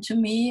important to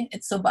me.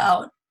 It's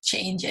about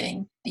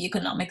changing the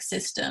economic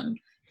system.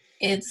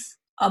 It's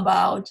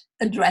about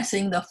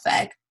addressing the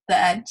fact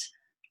that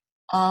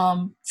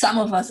some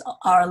of us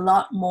are a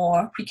lot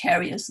more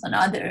precarious than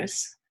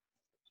others,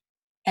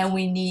 and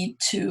we need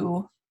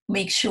to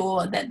make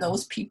sure that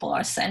those people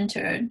are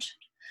centered.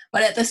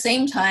 But at the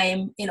same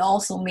time, it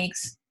also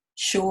makes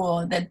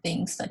sure that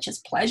things such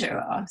as pleasure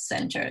are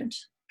centered,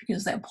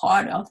 because they're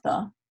part of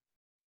the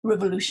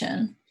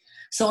revolution.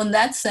 So in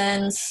that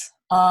sense,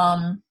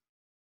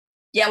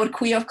 what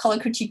Queer of Color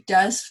critique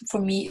does for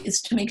me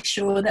is to make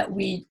sure that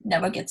we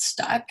never get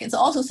stuck. It's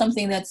also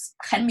something that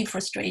can be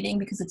frustrating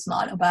because it's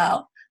not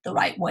about the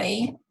right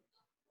way.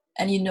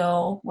 And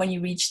when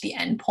you reach the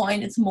end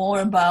point, it's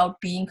more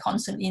about being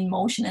constantly in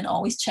motion and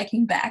always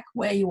checking back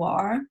where you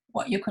are,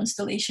 what your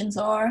constellations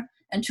are,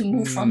 and to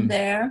move from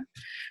there.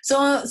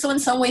 So in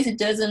some ways it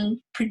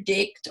doesn't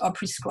predict or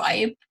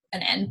prescribe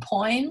an end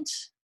point,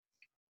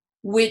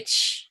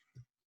 which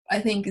I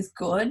think is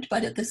good,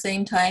 but at the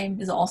same time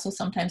is also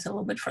sometimes a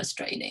little bit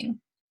frustrating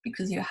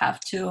because you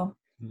have to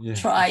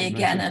try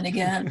again and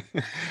again.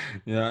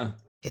 Yeah.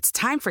 It's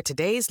time for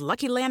today's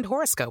Lucky Land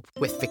horoscope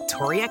with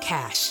Victoria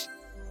Cash.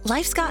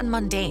 Life's gotten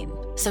mundane,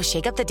 so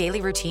shake up the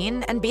daily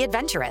routine and be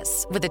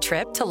adventurous with a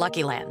trip to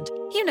Lucky Land.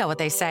 You know what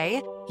they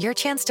say, your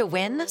chance to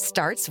win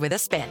starts with a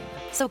spin.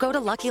 So go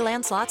to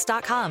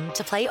LuckyLandSlots.com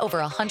to play over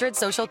 100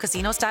 social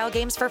casino-style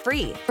games for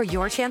free for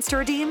your chance to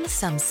redeem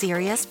some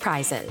serious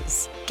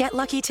prizes. Get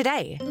lucky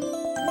today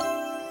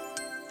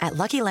at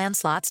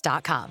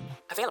LuckyLandSlots.com.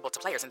 Available to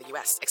players in the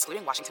U.S.,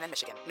 excluding Washington and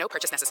Michigan. No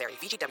purchase necessary.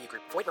 VGW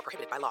Group. Void where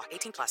prohibited by law.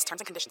 18+. Terms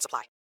and conditions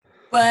apply.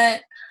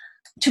 But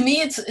to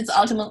me, it's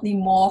ultimately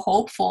more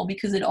hopeful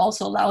because it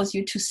also allows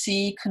you to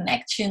see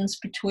connections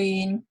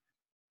between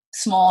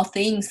small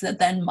things that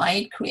then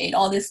might create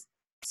all these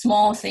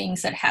small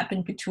things that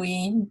happened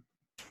between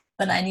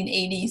the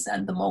 1980s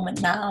and the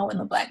moment now and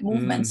the Black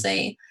movement,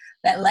 say,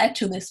 that led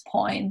to this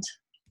point.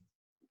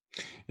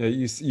 Yeah,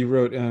 you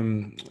wrote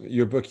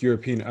your book,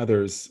 European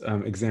Others,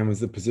 examines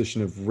the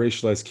position of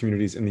racialized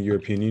communities in the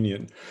European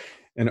Union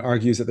and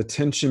argues that the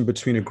tension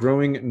between a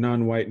growing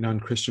non-white,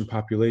 non-Christian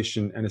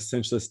population and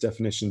essentialist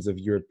definitions of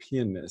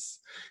Europeanness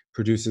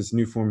produces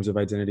new forms of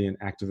identity and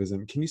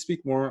activism. Can you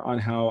speak more on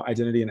how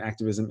identity and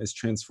activism is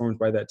transformed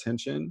by that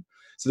tension?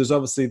 So there's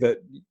obviously that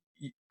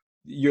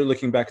you're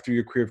looking back through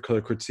your Queer of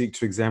Color critique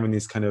to examine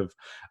these kind of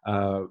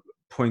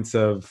points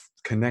of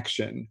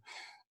connection.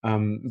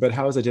 But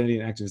how is identity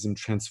and activism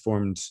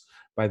transformed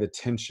by the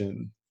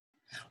tension?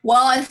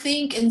 Well, I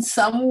think in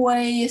some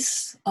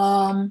ways,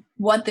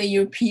 what the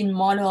European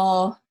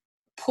model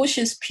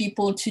pushes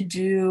people to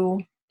do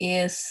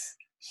is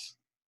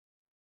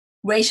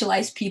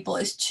racialize people,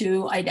 is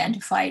to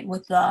identify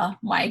with the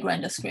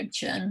migrant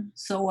description.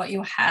 So what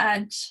you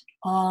had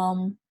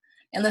in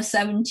the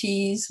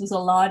 70s was a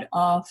lot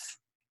of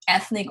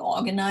ethnic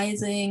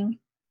organizing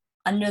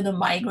under the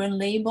migrant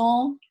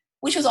label,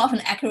 which was often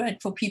accurate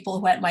for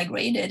people who had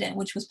migrated and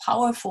which was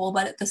powerful,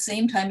 but at the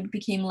same time it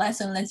became less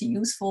and less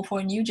useful for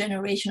a new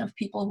generation of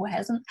people who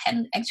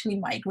hadn't actually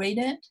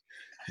migrated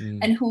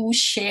and who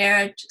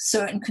shared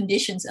certain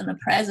conditions in the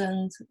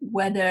present,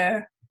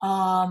 whether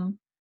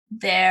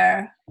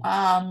their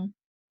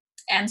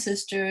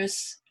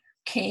ancestors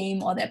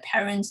came or their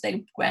parents, their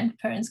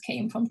grandparents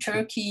came from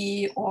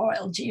Turkey or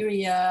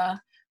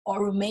Algeria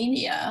or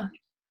Romania.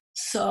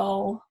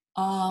 So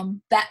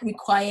that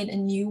required a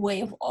new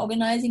way of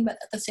organizing, but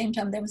at the same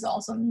time there was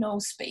also no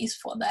space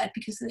for that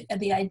because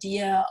the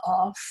idea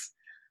of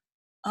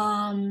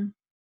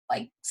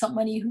like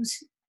somebody who's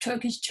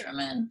Turkish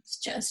German is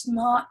just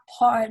not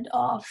part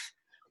of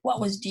what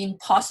was deemed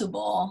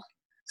possible.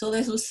 So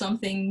this was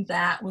something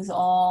that was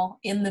all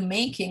in the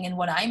making, and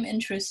what I'm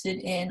interested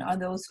in are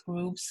those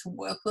groups who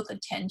work with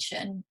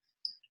attention,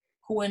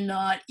 who are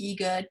not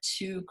eager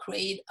to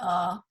create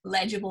a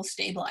legible,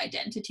 stable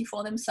identity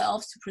for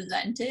themselves to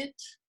present it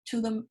to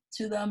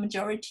the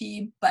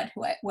majority, but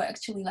who were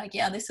actually like,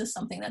 yeah, this is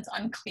something that's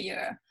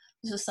unclear.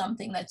 This is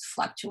something that's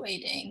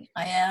fluctuating.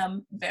 I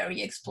am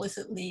very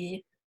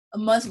explicitly a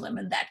Muslim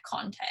in that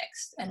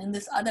context. And in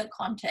this other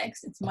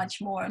context, it's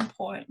much more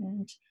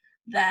important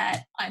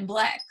that I'm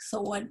Black.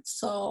 So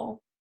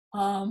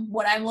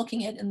what I'm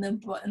looking at in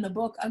the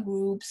book are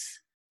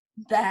groups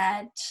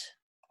that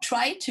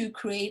try to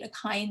create a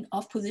kind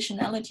of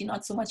positionality,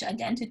 not so much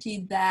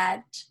identity,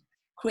 that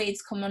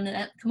creates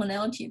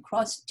commonality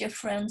across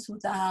difference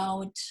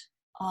without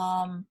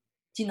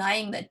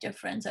denying that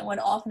difference. And what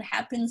often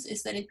happens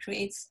is that it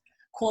creates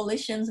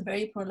coalitions,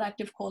 very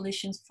productive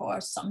coalitions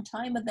for some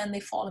time, but then they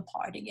fall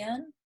apart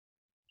again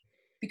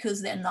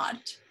because they're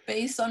not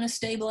based on a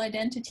stable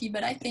identity.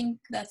 But I think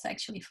that's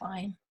actually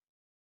fine.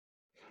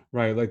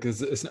 Right, like and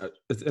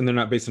they're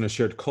not based on a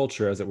shared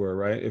culture, as it were,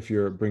 right? If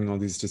you're bringing all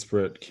these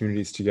disparate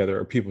communities together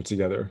or people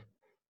together,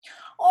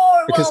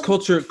 or because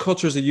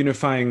culture is a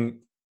unifying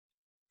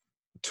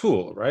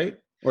tool, right?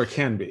 Or it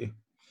can be.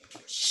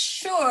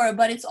 Sure,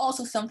 but it's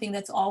also something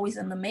that's always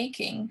in the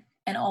making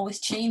and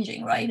always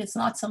changing, right? It's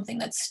not something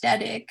that's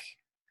static.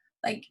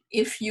 Like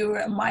if you're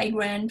a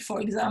migrant, for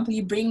example,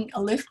 you bring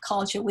a lived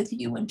culture with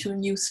you into a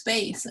new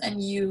space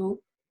and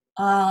you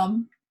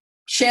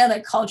share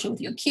that culture with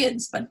your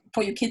kids, but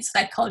for your kids,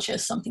 that culture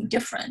is something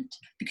different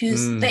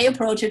because they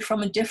approach it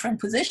from a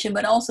different position,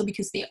 but also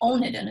because they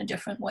own it in a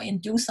different way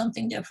and do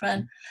something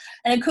different.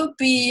 And it could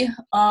be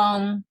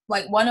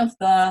like one of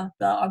the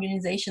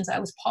organizations I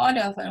was part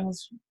of and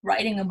was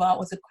writing about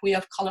was a queer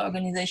of color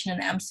organization in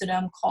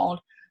Amsterdam called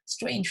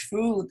Strange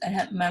Fruit that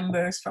had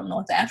members from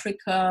North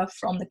Africa,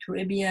 from the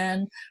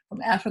Caribbean, from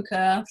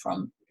Africa,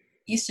 from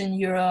Eastern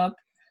Europe.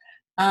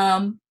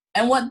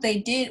 And what they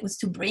did was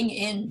to bring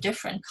in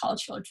different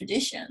cultural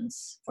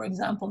traditions. For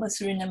example, the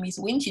Surinamese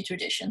Winti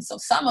tradition. So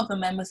some of the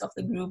members of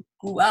the group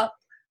grew up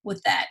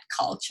with that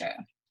culture,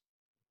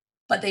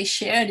 but they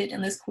shared it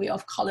in this queer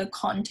of color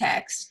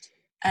context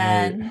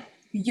and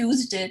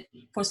used it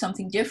for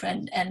something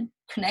different and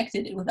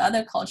connected it with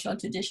other cultural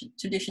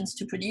traditions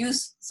to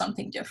produce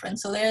something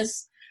different. So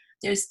there's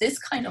this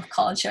kind of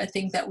culture, I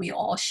think, that we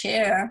all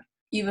share,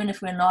 even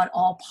if we're not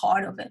all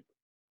part of it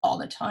all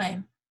the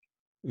time.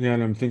 Yeah,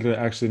 and I'm thinking that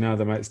actually now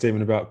that my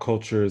statement about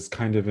culture is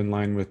kind of in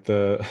line with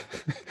the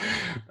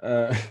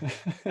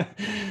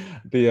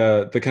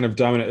the kind of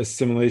dominant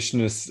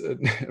assimilationist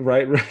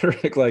right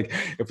rhetoric. Like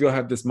if we all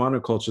have this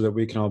monoculture that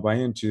we can all buy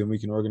into, then we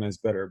can organize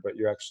better. But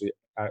you're actually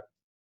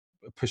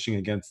pushing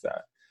against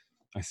that.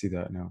 I see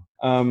that now.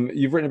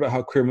 You've written about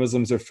how queer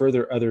Muslims are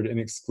further othered and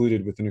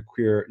excluded within a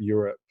queer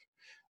Europe.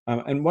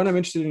 And one, I'm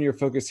interested in your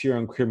focus here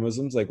on queer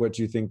Muslims. Like, what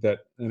do you think that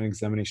an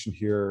examination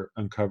here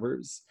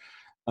uncovers?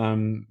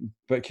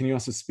 But can you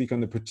also speak on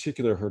the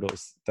particular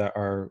hurdles that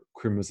our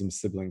queer Muslim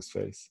siblings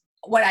face?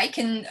 What I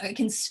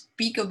can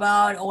speak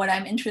about, or what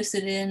I'm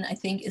interested in, I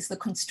think, is the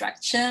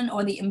construction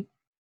or the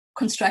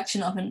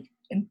construction of an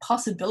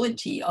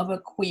impossibility of a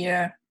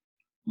queer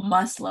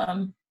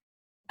Muslim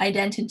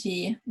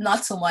identity,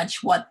 not so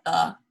much what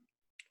the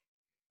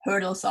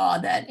hurdles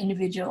are that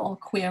individual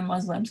queer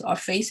Muslims are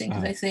facing,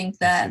 because I think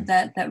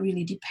that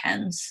really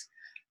depends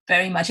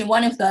very much. And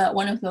one of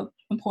the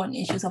important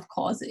issues, of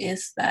course,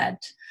 is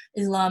that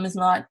Islam is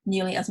not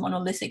nearly as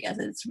monolithic as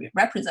it's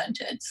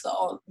represented.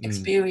 So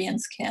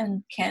experience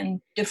can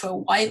differ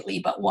widely,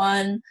 but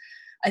one,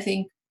 I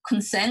think,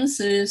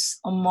 consensus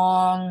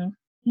among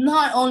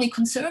not only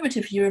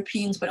conservative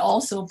Europeans, but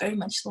also very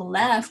much the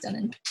left, and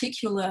in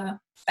particular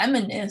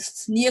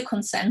feminists, near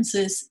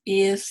consensus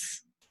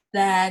is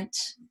that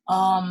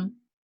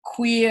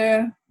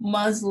queer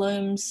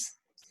Muslims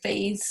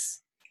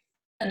face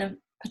a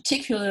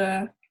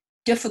particular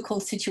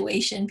difficult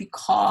situation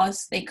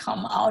because they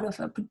come out of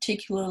a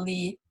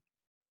particularly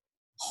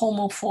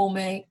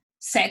homophobic,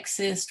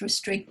 sexist,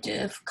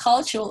 restrictive,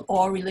 cultural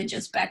or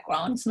religious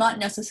background. It's not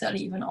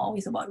necessarily even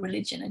always about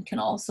religion. It can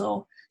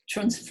also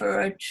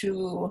transfer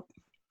to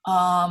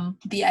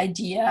the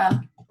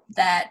idea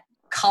that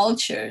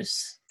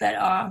cultures that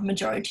are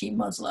majority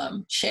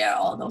Muslim share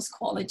all those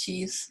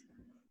qualities.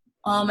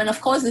 And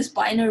of course, this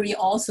binary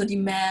also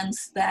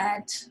demands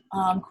that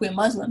queer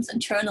Muslims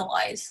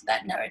internalize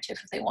that narrative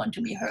if they want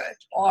to be heard,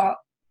 or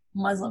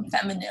Muslim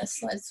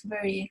feminists. It's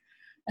very,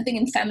 I think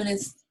in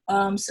feminist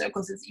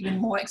circles, it's even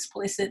more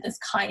explicit, this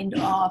kind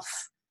of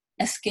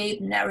escape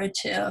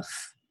narrative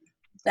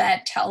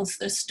that tells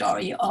the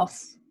story of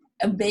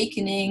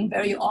awakening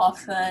very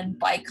often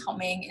by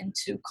coming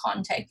into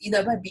contact,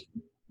 either by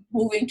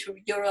moving to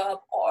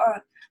Europe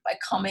or by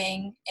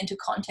coming into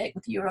contact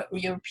with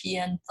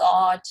European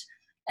thought.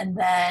 And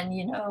then,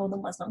 you know, the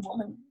Muslim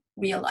woman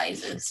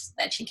realizes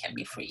that she can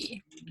be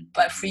free.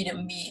 But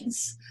freedom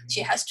means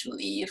she has to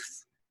leave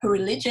her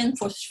religion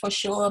for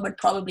sure, but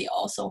probably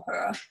also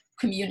her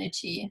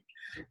community.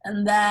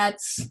 And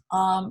that's,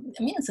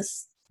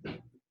 it's a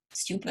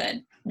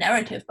stupid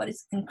narrative, but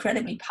it's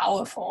incredibly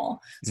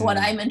powerful. So what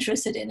I'm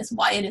interested in is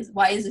why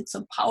is it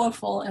so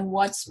powerful, and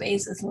what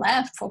space is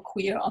left for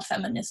queer or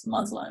feminist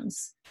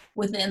Muslims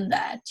within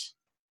that,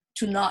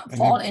 to not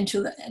fall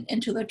into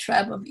the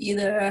trap of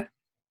either,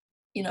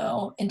 you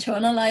know,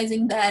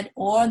 internalizing that,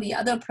 or the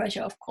other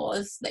pressure, of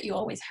course, that you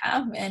always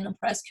have in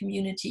oppressed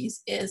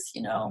communities is,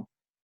 you know,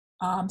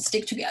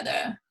 stick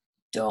together,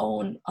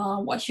 don't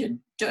wash your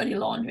dirty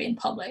laundry in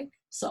public.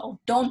 So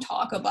don't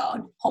talk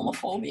about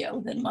homophobia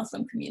within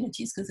Muslim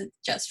communities because it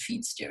just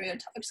feeds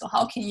stereotypes. So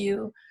how can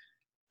you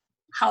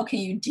how can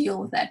you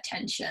deal with that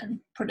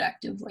tension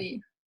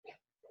productively?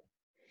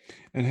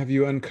 And have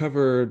you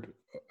uncovered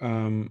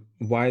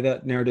why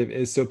that narrative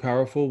is so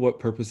powerful? What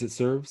purpose it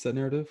serves, that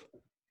narrative?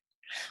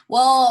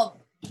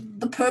 Well,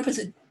 the purpose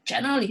it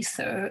generally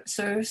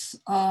serves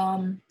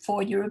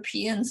for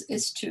Europeans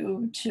is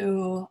to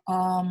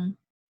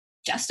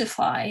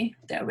justify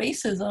their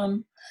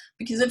racism.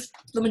 Because if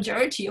the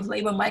majority of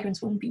labor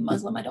migrants wouldn't be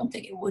Muslim, I don't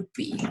think it would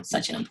be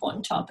such an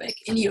important topic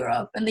in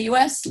Europe. In the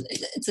US,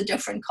 it's a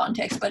different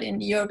context, but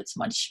in Europe, it's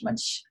much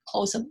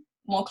closer,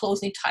 more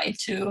closely tied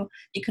to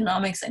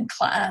economics and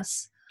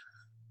class.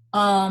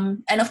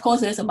 And of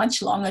course, there's a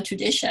much longer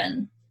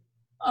tradition.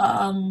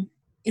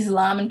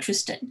 Islam and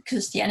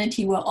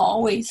Christianity were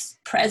always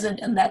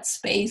present in that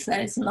space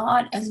that is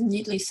not as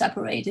neatly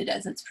separated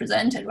as it's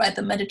presented, right?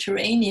 The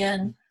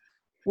Mediterranean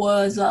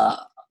was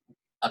a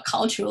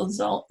cultural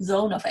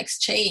zone of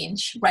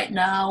exchange. Right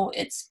now,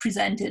 it's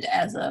presented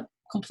as a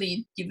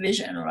complete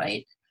division,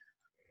 right?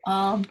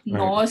 Right.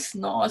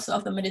 North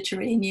of the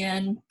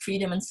Mediterranean,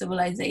 freedom and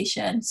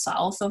civilization.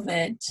 South of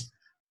it,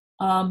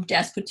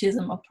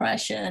 despotism,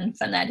 oppression,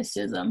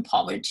 fanaticism,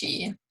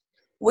 poverty,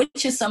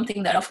 which is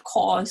something that, of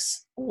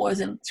course,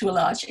 wasn't to a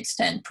large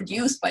extent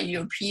produced by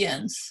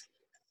Europeans.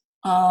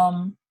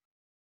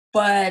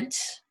 But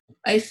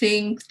I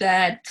think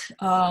that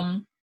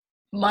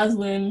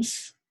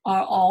Muslims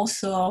are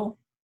also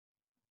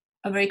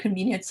a very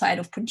convenient site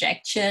of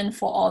projection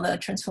for all the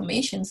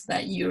transformations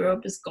that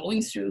Europe is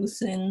going through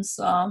since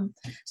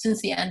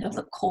the end of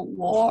the Cold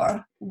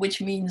War,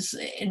 which means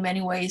in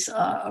many ways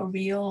a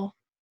real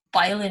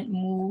violent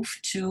move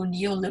to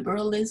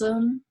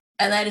neoliberalism.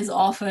 And that is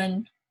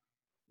often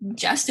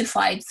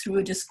justified through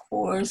a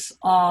discourse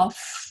of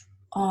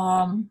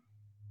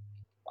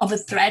a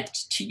threat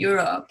to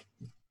Europe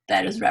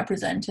that is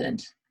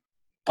represented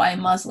by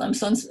Muslims.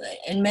 So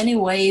in many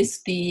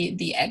ways,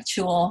 the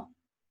actual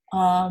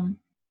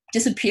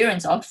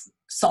disappearance of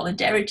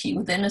solidarity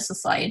within a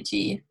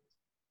society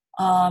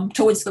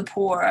towards the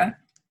poor,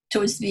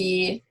 towards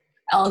the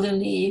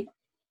elderly,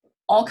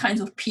 all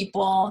kinds of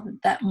people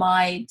that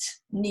might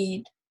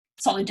need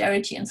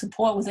solidarity and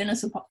support within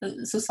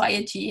a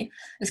society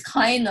is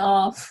kind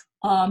of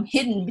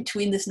hidden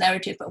between this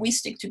narrative, but we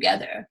stick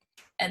together.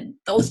 And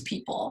those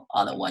people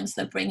are the ones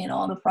that bring in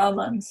all the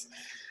problems.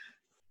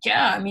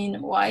 Yeah, I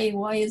mean, why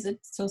is it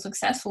so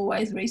successful? Why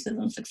is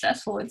racism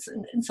successful? It's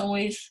in some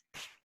ways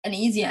an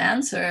easy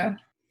answer.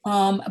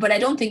 But I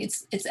don't think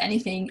it's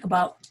anything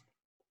about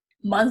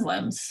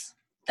Muslims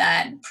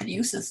that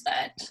produces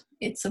that.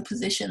 It's a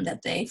position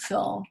that they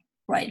fill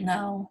right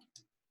now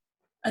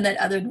and that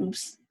other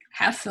groups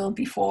have filled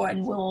before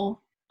and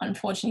will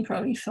unfortunately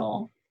probably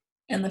fill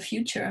in the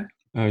future.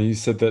 You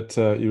said that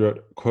you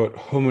wrote, quote,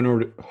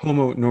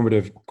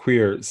 homonormative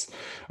queers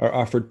are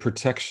offered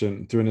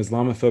protection through an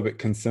Islamophobic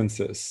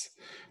consensus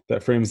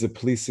that frames the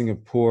policing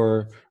of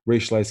poor,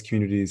 racialized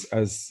communities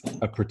as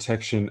a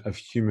protection of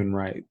human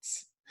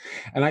rights.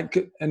 And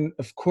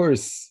of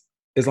course,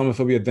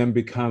 Islamophobia then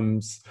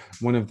becomes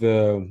one of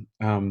the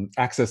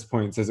access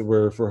points, as it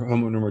were, for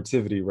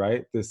homonormativity,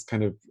 right? This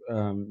kind of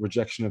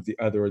rejection of the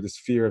other, or this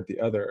fear of the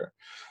other.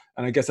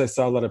 And I guess I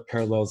saw a lot of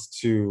parallels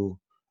to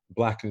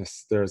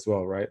Blackness there as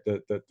well, right?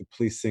 The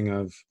policing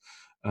of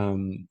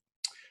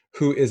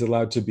who is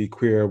allowed to be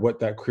queer, what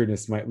that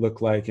queerness might look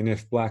like, and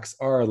if Blacks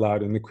are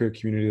allowed in the queer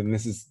community, then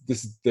this is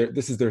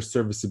their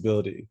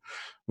serviceability,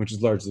 which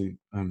is largely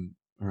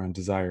around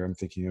desire. I'm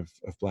thinking of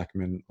Black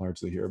men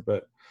largely here,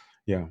 but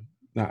yeah.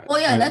 I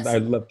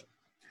love.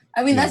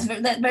 I mean, that's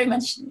very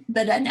much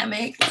the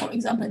dynamic. For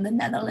example, in the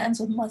Netherlands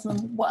with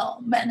Muslim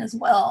men as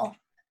well.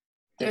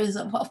 There's,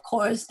 of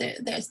course,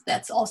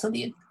 that's also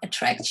the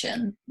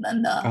attraction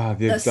and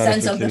the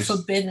sense of the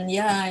forbidden.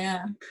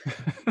 Yeah.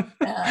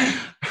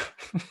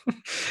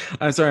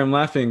 I'm sorry, I'm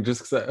laughing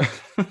just because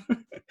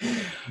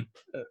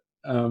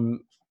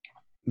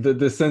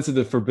the sense of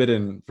the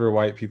forbidden for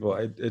white people,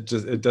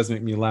 it does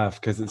make me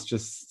laugh because it's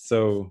just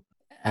so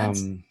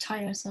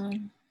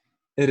tiresome.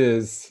 It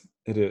is.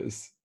 Do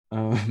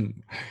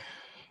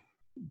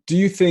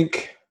you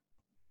think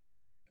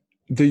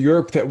the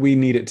Europe that we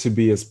need it to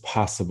be is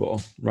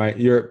possible, right?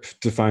 Europe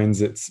defines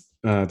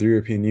the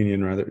European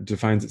Union rather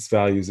defines its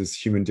values as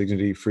human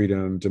dignity,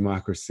 freedom,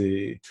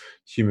 democracy,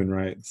 human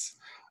rights.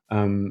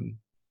 And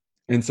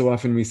so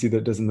often we see that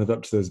it doesn't live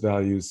up to those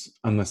values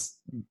unless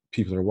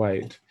people are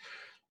white.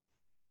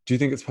 Do you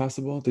think it's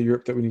possible, the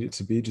Europe that we need it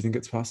to be? Do you think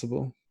it's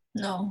possible?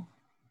 No,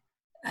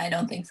 I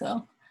don't think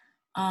so.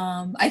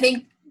 I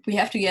think we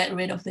have to get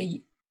rid of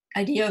the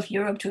idea of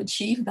Europe to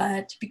achieve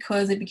that,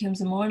 because it becomes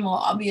more and more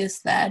obvious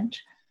that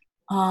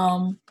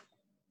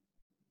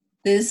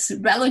this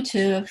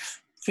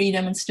relative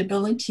freedom and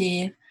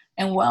stability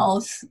and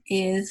wealth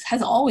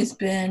has always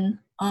been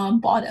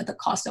bought at the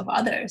cost of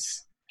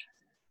others.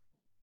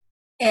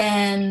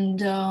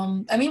 And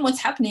I mean,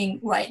 what's happening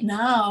right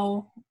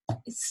now,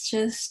 it's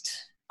just,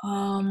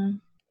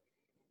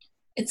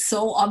 it's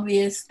so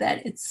obvious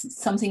that it's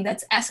something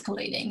that's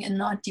escalating and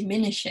not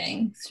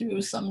diminishing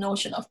through some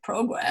notion of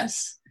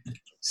progress.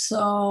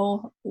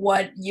 So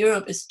what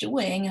Europe is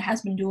doing,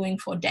 has been doing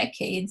for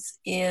decades,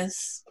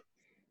 is,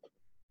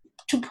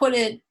 to put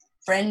it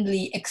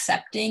friendly,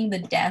 accepting the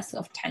death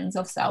of tens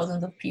of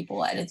thousands of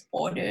people at its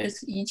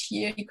borders each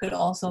year. You could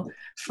also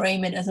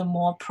frame it as a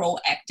more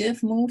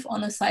proactive move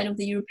on the side of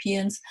the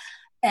Europeans.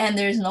 And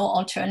there's no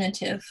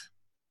alternative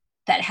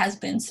that has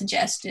been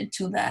suggested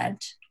to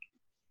that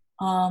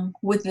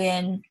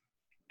within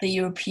the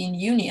European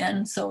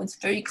Union. So it's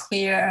very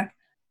clear,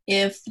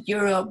 if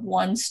Europe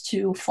wants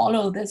to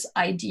follow this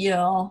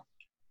ideal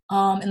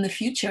in the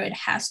future, it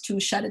has to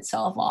shut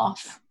itself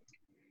off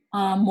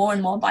more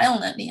and more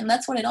violently. And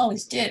that's what it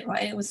always did,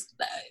 right? It was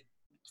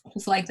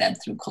like that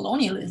through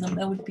colonialism.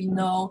 There would be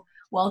no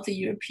wealthy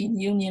European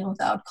Union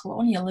without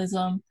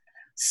colonialism.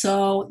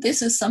 So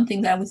this is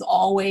something that was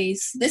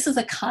always, it is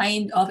a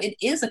kind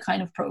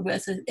of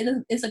progress. It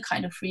is a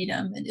kind of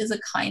freedom. It is a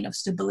kind of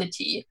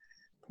stability,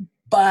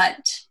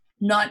 but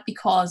not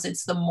because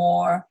it's the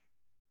more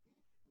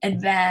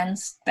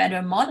advanced,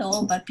 better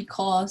model, but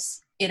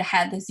because it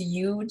had this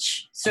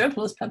huge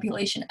surplus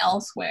population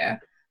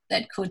elsewhere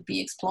that could be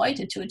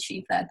exploited to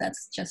achieve that.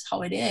 That's just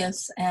how it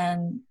is.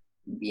 And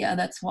yeah,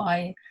 that's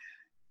why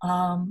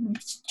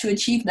to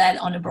achieve that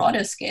on a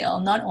broader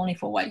scale, not only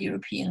for white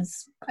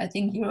Europeans, I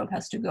think Europe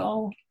has to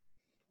go.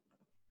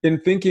 In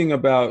thinking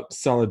about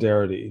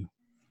solidarity,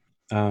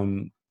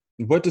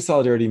 what does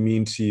solidarity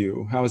mean to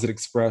you? How is it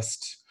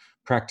expressed,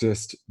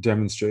 practiced,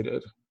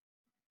 demonstrated?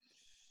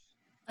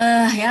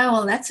 Yeah,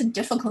 well, that's a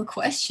difficult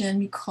question,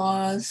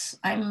 because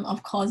I'm,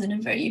 of course, in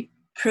a very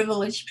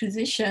privileged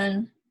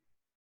position.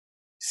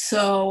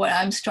 So what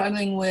I'm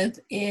struggling with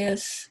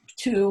is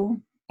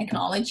to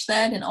acknowledge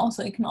that, and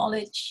also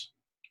acknowledge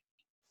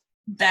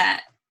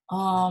that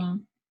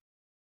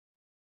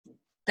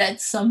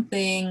that's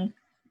something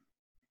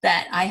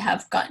that I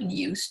have gotten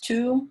used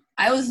to.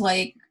 I was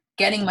like,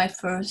 getting my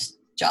first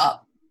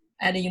job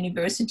at a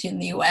university in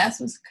the US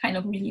was kind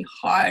of really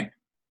hard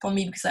for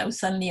me, because I was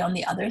suddenly on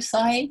the other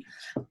side.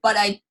 But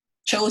I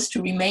chose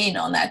to remain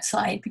on that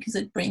side because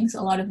it brings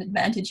a lot of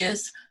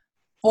advantages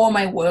for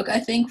my work, I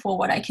think, for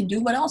what I can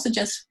do, but also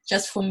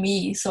just for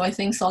me. So I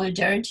think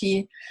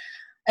solidarity,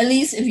 at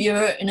least if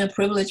you're in a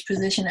privileged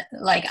position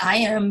like I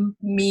am,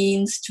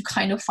 means to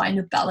kind of find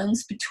a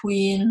balance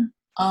between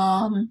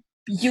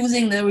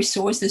using the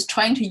resources,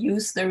 trying to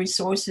use the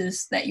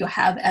resources that you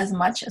have as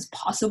much as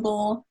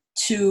possible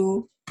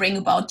to bring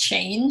about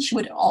change,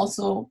 which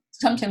also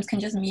sometimes can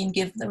just mean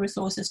give the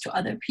resources to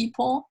other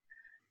people.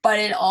 But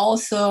it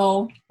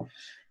also,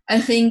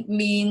 I think,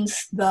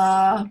 means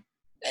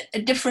a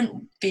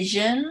different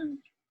vision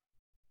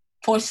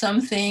for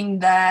something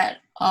that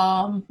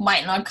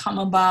might not come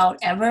about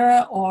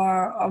ever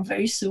or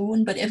very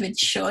soon, but if it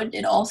should,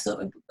 it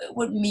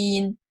would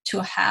mean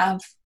to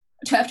have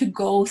to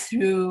go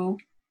through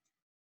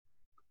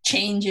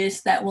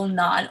changes that will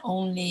not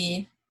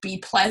only be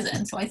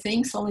pleasant. So I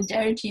think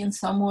solidarity in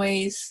some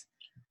ways,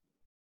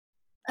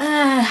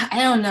 I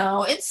don't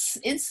know.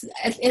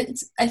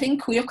 I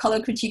think queer color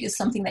critique is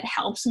something that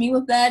helps me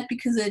with that,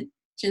 because it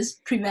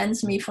just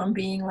prevents me from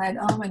being like,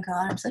 oh my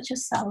God, I'm such a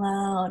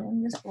sellout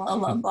and just blah,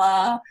 blah,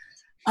 blah.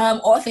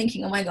 Or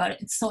thinking, oh my God,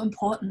 it's so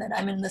important that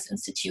I'm in this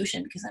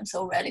institution because I'm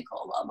so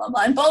radical, blah, blah,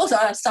 blah. And both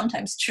are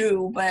sometimes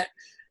true, but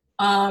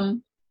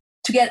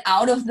to get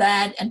out of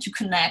that and to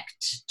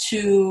connect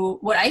to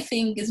what I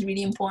think is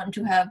really important,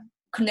 to have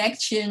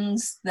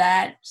connections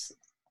that,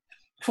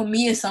 for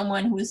me, as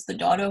someone who is the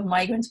daughter of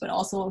migrants, but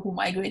also who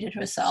migrated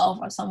herself,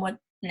 are somewhat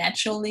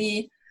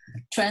naturally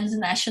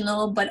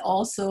transnational, but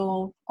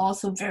also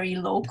very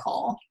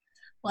local.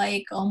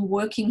 Like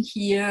working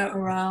here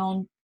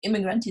around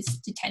immigrant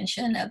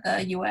detention at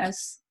the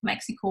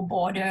US-Mexico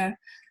border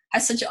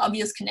has such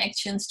obvious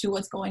connections to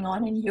what's going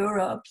on in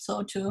Europe.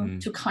 So to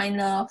kind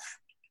of,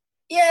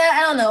 yeah,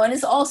 I don't know. And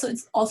it's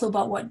also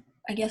about what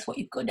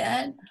you're good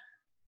at.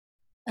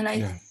 And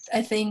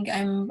I think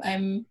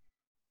I'm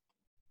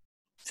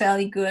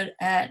fairly good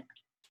at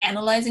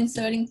analyzing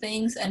certain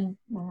things and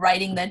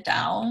writing that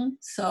down.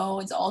 So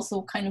it's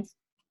also kind of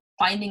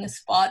finding a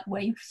spot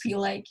where you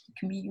feel like you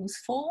can be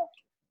useful.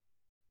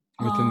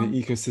 Within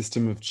the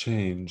ecosystem of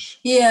change.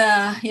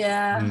 Yeah.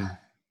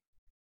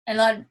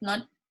 And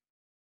not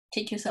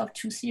take yourself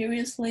too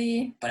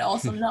seriously, but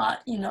also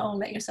not,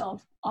 let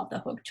yourself off the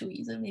hook too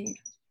easily.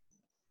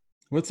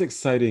 What's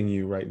exciting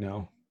you right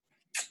now?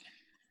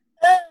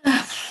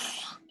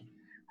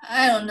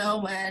 I don't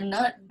know, man.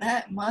 Not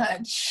that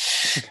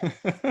much.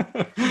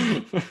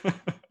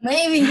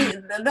 Maybe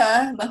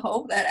the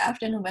hope that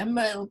after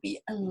November it'll be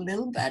a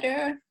little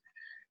better.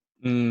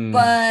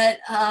 But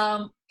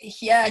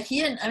here,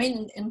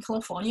 in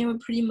California, we're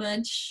pretty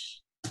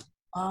much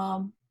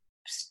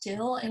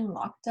still in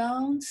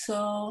lockdown.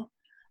 So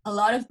a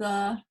lot of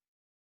the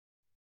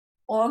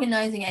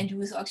organizing I do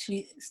is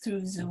actually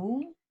through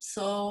Zoom.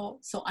 So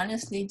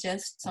honestly,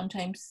 just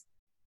sometimes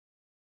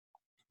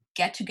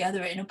get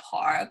together in a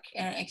park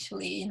and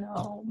actually,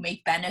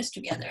 make banners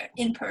together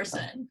in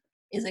person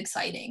is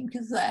exciting,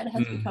 because that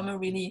has become a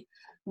really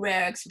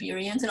rare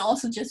experience, and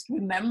also just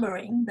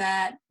remembering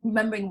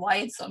why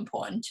it's so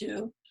important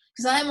too.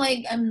 Because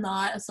I'm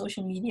not a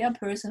social media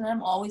person.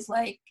 I'm always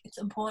like, it's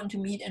important to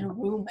meet in a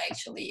room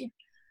actually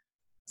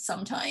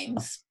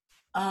sometimes.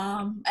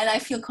 And I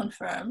feel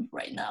confirmed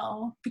right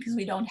now because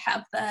we don't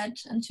have that,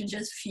 and to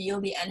just feel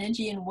the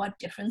energy and what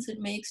difference it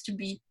makes to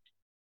be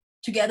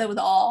together with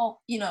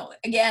all,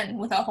 again,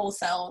 with our whole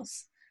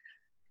selves,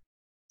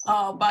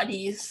 our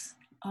bodies,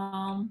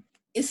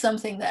 is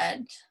something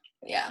that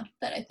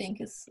I think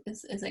is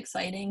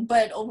exciting.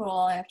 But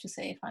overall, I have to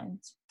say, I find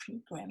it's pretty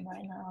grim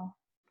right now.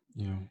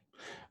 Yeah.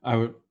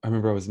 I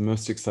remember I was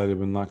most excited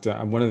when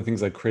lockdown. One of the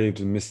things I craved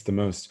and missed the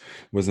most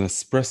was an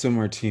espresso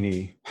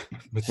martini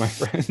with my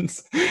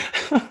friends.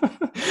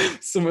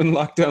 So when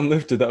lockdown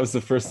lifted, that was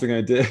the first thing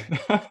I did.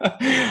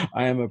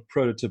 I am a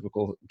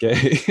prototypical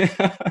gay.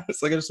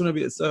 It's like, I just want to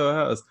be at Soho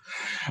House.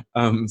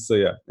 So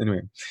yeah,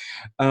 anyway.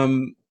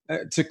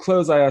 To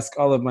close, I ask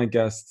all of my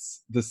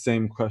guests the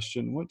same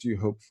question. What do you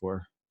hope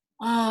for?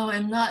 Oh,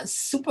 I'm not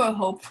super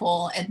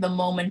hopeful at the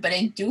moment, but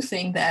I do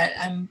think that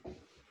I'm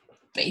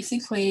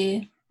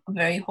basically a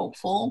very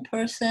hopeful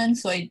person.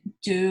 So I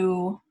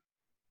do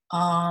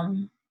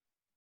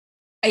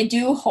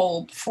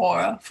hope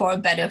for a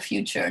better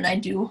future, and I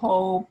do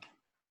hope,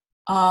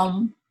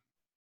 I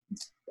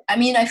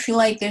feel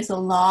like there's a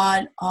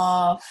lot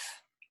of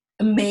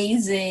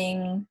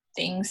amazing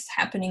things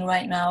happening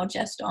right now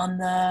just on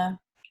the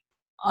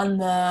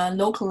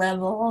local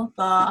level.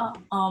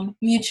 The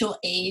mutual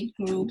aid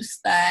groups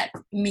that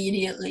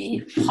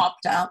immediately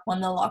popped up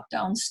when the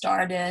lockdown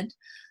started,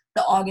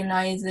 the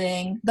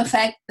organizing, the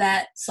fact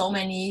that so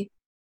many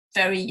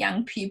very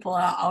young people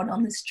are out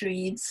on the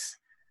streets.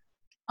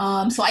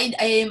 So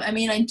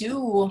I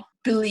do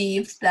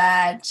believe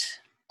that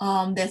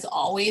there's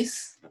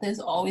always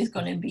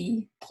going to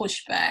be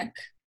pushback,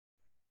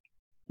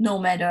 no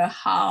matter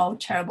how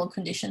terrible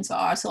conditions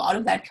are. So out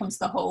of that comes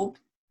the hope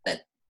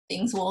that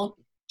things will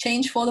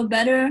change for the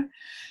better,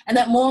 and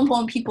that more and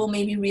more people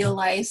maybe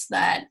realize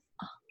that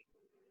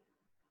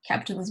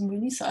capitalism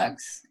really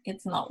sucks.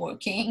 It's not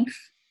working.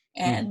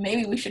 And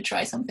maybe we should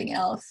try something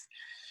else.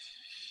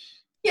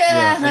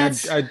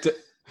 That's...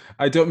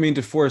 I don't mean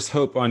to force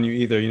hope on you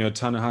either.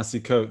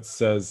 Ta-Nehisi Coates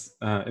says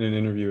in an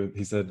interview,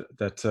 he said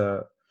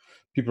that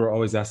people are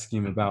always asking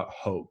him about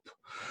hope.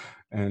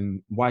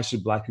 And why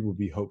should Black people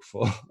be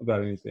hopeful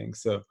about anything?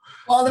 So,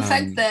 well, the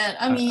fact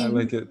that, I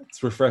like it.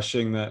 It's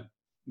refreshing that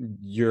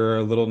you're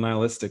a little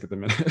nihilistic at the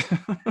minute.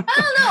 I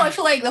don't know. I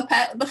feel like the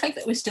fact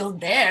that we're still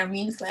there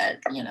means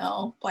that,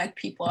 Black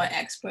people are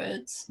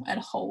experts at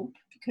hope.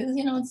 Because,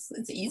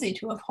 it's easy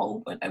to have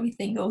hope when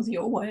everything goes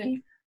your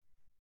way.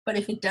 But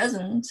if it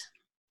doesn't,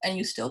 and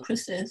you still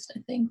persist, I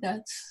think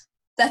that's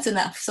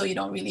enough. So you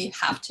don't really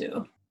have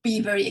to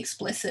be very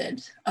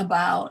explicit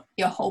about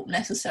your hope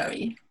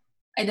necessary.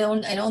 I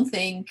don't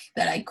think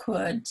that I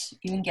could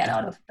even get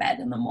out of bed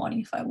in the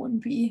morning if I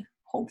wouldn't be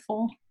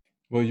hopeful.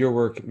 Well, your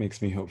work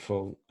makes me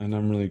hopeful, and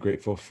I'm really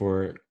grateful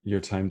for your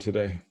time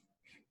today.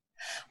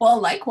 Well,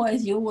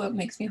 likewise, your work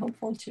makes me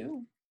hopeful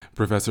too.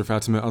 Professor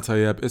Fatima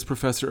El-Tayeb is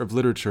Professor of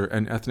Literature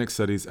and Ethnic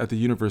Studies at the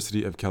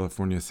University of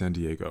California, San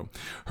Diego.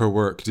 Her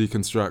work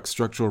deconstructs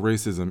structural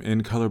racism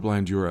in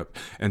colorblind Europe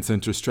and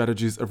centers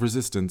strategies of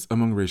resistance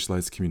among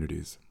racialized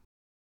communities.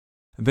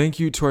 Thank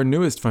you to our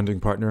newest funding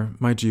partner,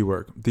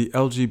 MyGWork, the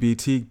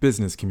LGBT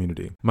business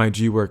community.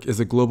 MyGWork is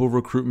a global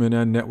recruitment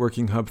and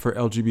networking hub for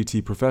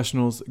LGBT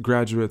professionals,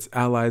 graduates,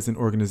 allies, and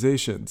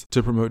organizations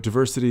to promote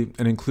diversity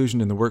and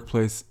inclusion in the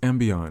workplace and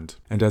beyond.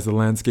 And as the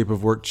landscape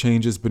of work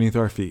changes beneath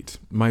our feet,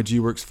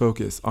 MyGWork's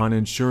focus on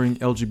ensuring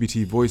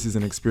LGBT voices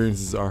and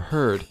experiences are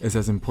heard is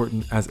as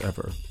important as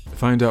ever.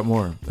 Find out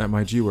more at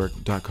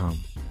mygwork.com.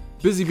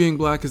 Busy Being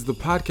Black is the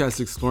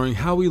podcast exploring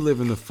how we live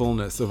in the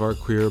fullness of our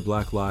queer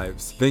Black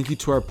lives. Thank you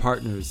to our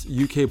partners,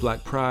 UK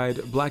Black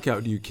Pride, Blackout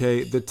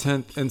UK, The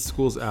 10th, and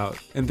Schools Out.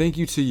 And thank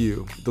you to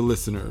you, the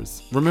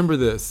listeners. Remember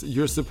this,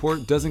 your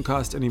support doesn't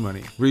cost any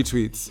money.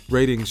 Retweets,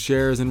 ratings,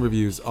 shares, and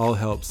reviews all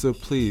help, so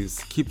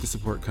please keep the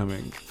support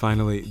coming.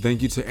 Finally,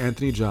 thank you to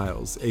Anthony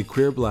Giles, a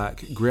queer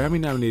Black,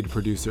 Grammy-nominated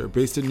producer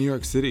based in New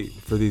York City,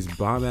 for these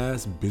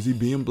bomb-ass Busy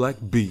Being Black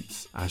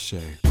beats. Ashe.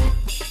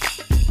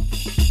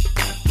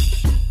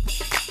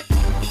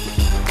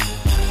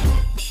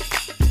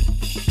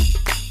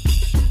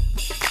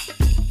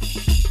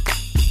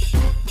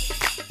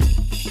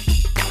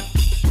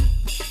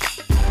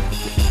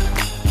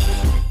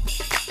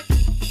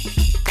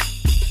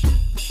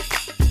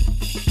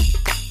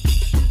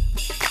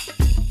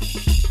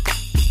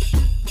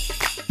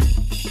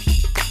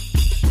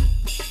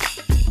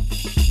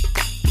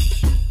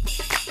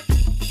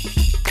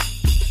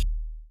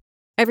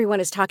 Everyone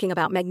is talking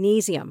about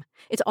magnesium.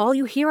 It's all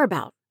you hear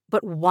about.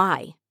 But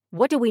why?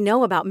 What do we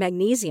know about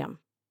magnesium?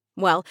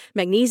 Well,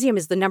 magnesium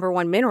is the number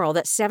one mineral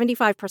that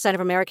 75% of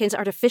Americans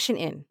are deficient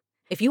in.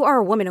 If you are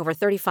a woman over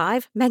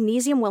 35,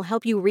 magnesium will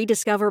help you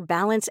rediscover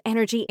balance,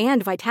 energy,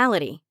 and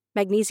vitality.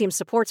 Magnesium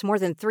supports more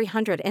than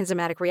 300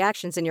 enzymatic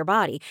reactions in your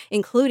body,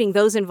 including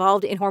those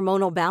involved in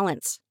hormonal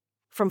balance.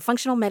 From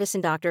functional medicine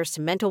doctors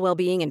to mental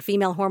well-being and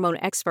female hormone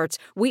experts,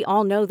 we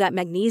all know that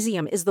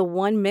magnesium is the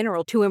one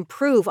mineral to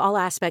improve all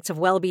aspects of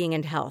well-being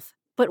and health.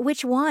 But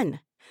which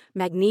one?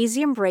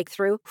 Magnesium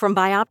Breakthrough from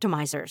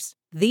Bioptimizers,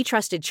 the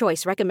trusted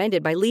choice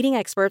recommended by leading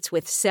experts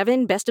with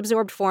 7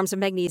 best-absorbed forms of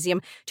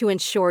magnesium to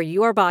ensure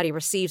your body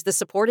receives the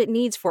support it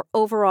needs for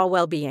overall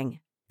well-being.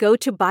 Go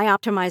to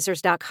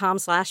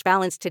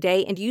bioptimizers.com/balance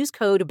today and use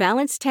code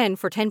BALANCE10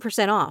 for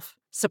 10% off.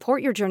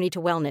 Support your journey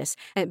to wellness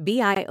at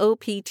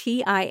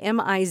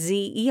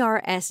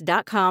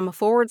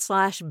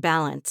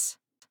bioptimizers.com/balance.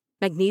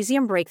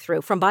 Magnesium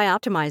Breakthrough from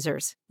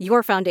Bioptimizers,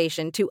 your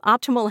foundation to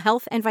optimal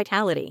health and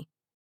vitality.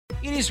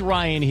 It is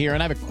Ryan here,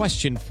 and I have a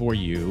question for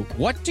you.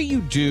 What do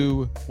you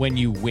do when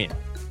you win?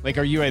 Like,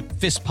 are you a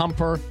fist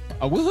pumper,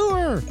 a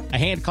woo-hooer, a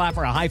hand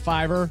clapper, a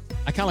high-fiver?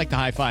 I kind of like the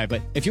high-five,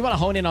 but if you want to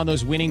hone in on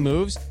those winning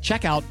moves,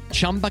 check out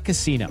Chumba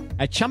Casino.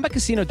 At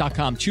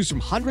ChumbaCasino.com, choose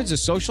from hundreds of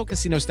social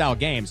casino-style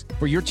games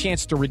for your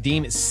chance to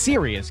redeem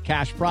serious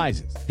cash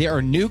prizes. There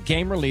are new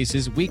game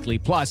releases weekly,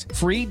 plus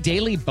free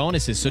daily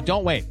bonuses, so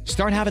don't wait.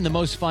 Start having the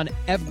most fun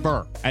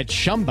ever at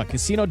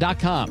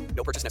ChumbaCasino.com.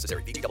 No purchase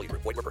necessary. VGW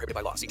Group. Void where prohibited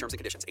by law. See terms and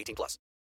conditions. 18+.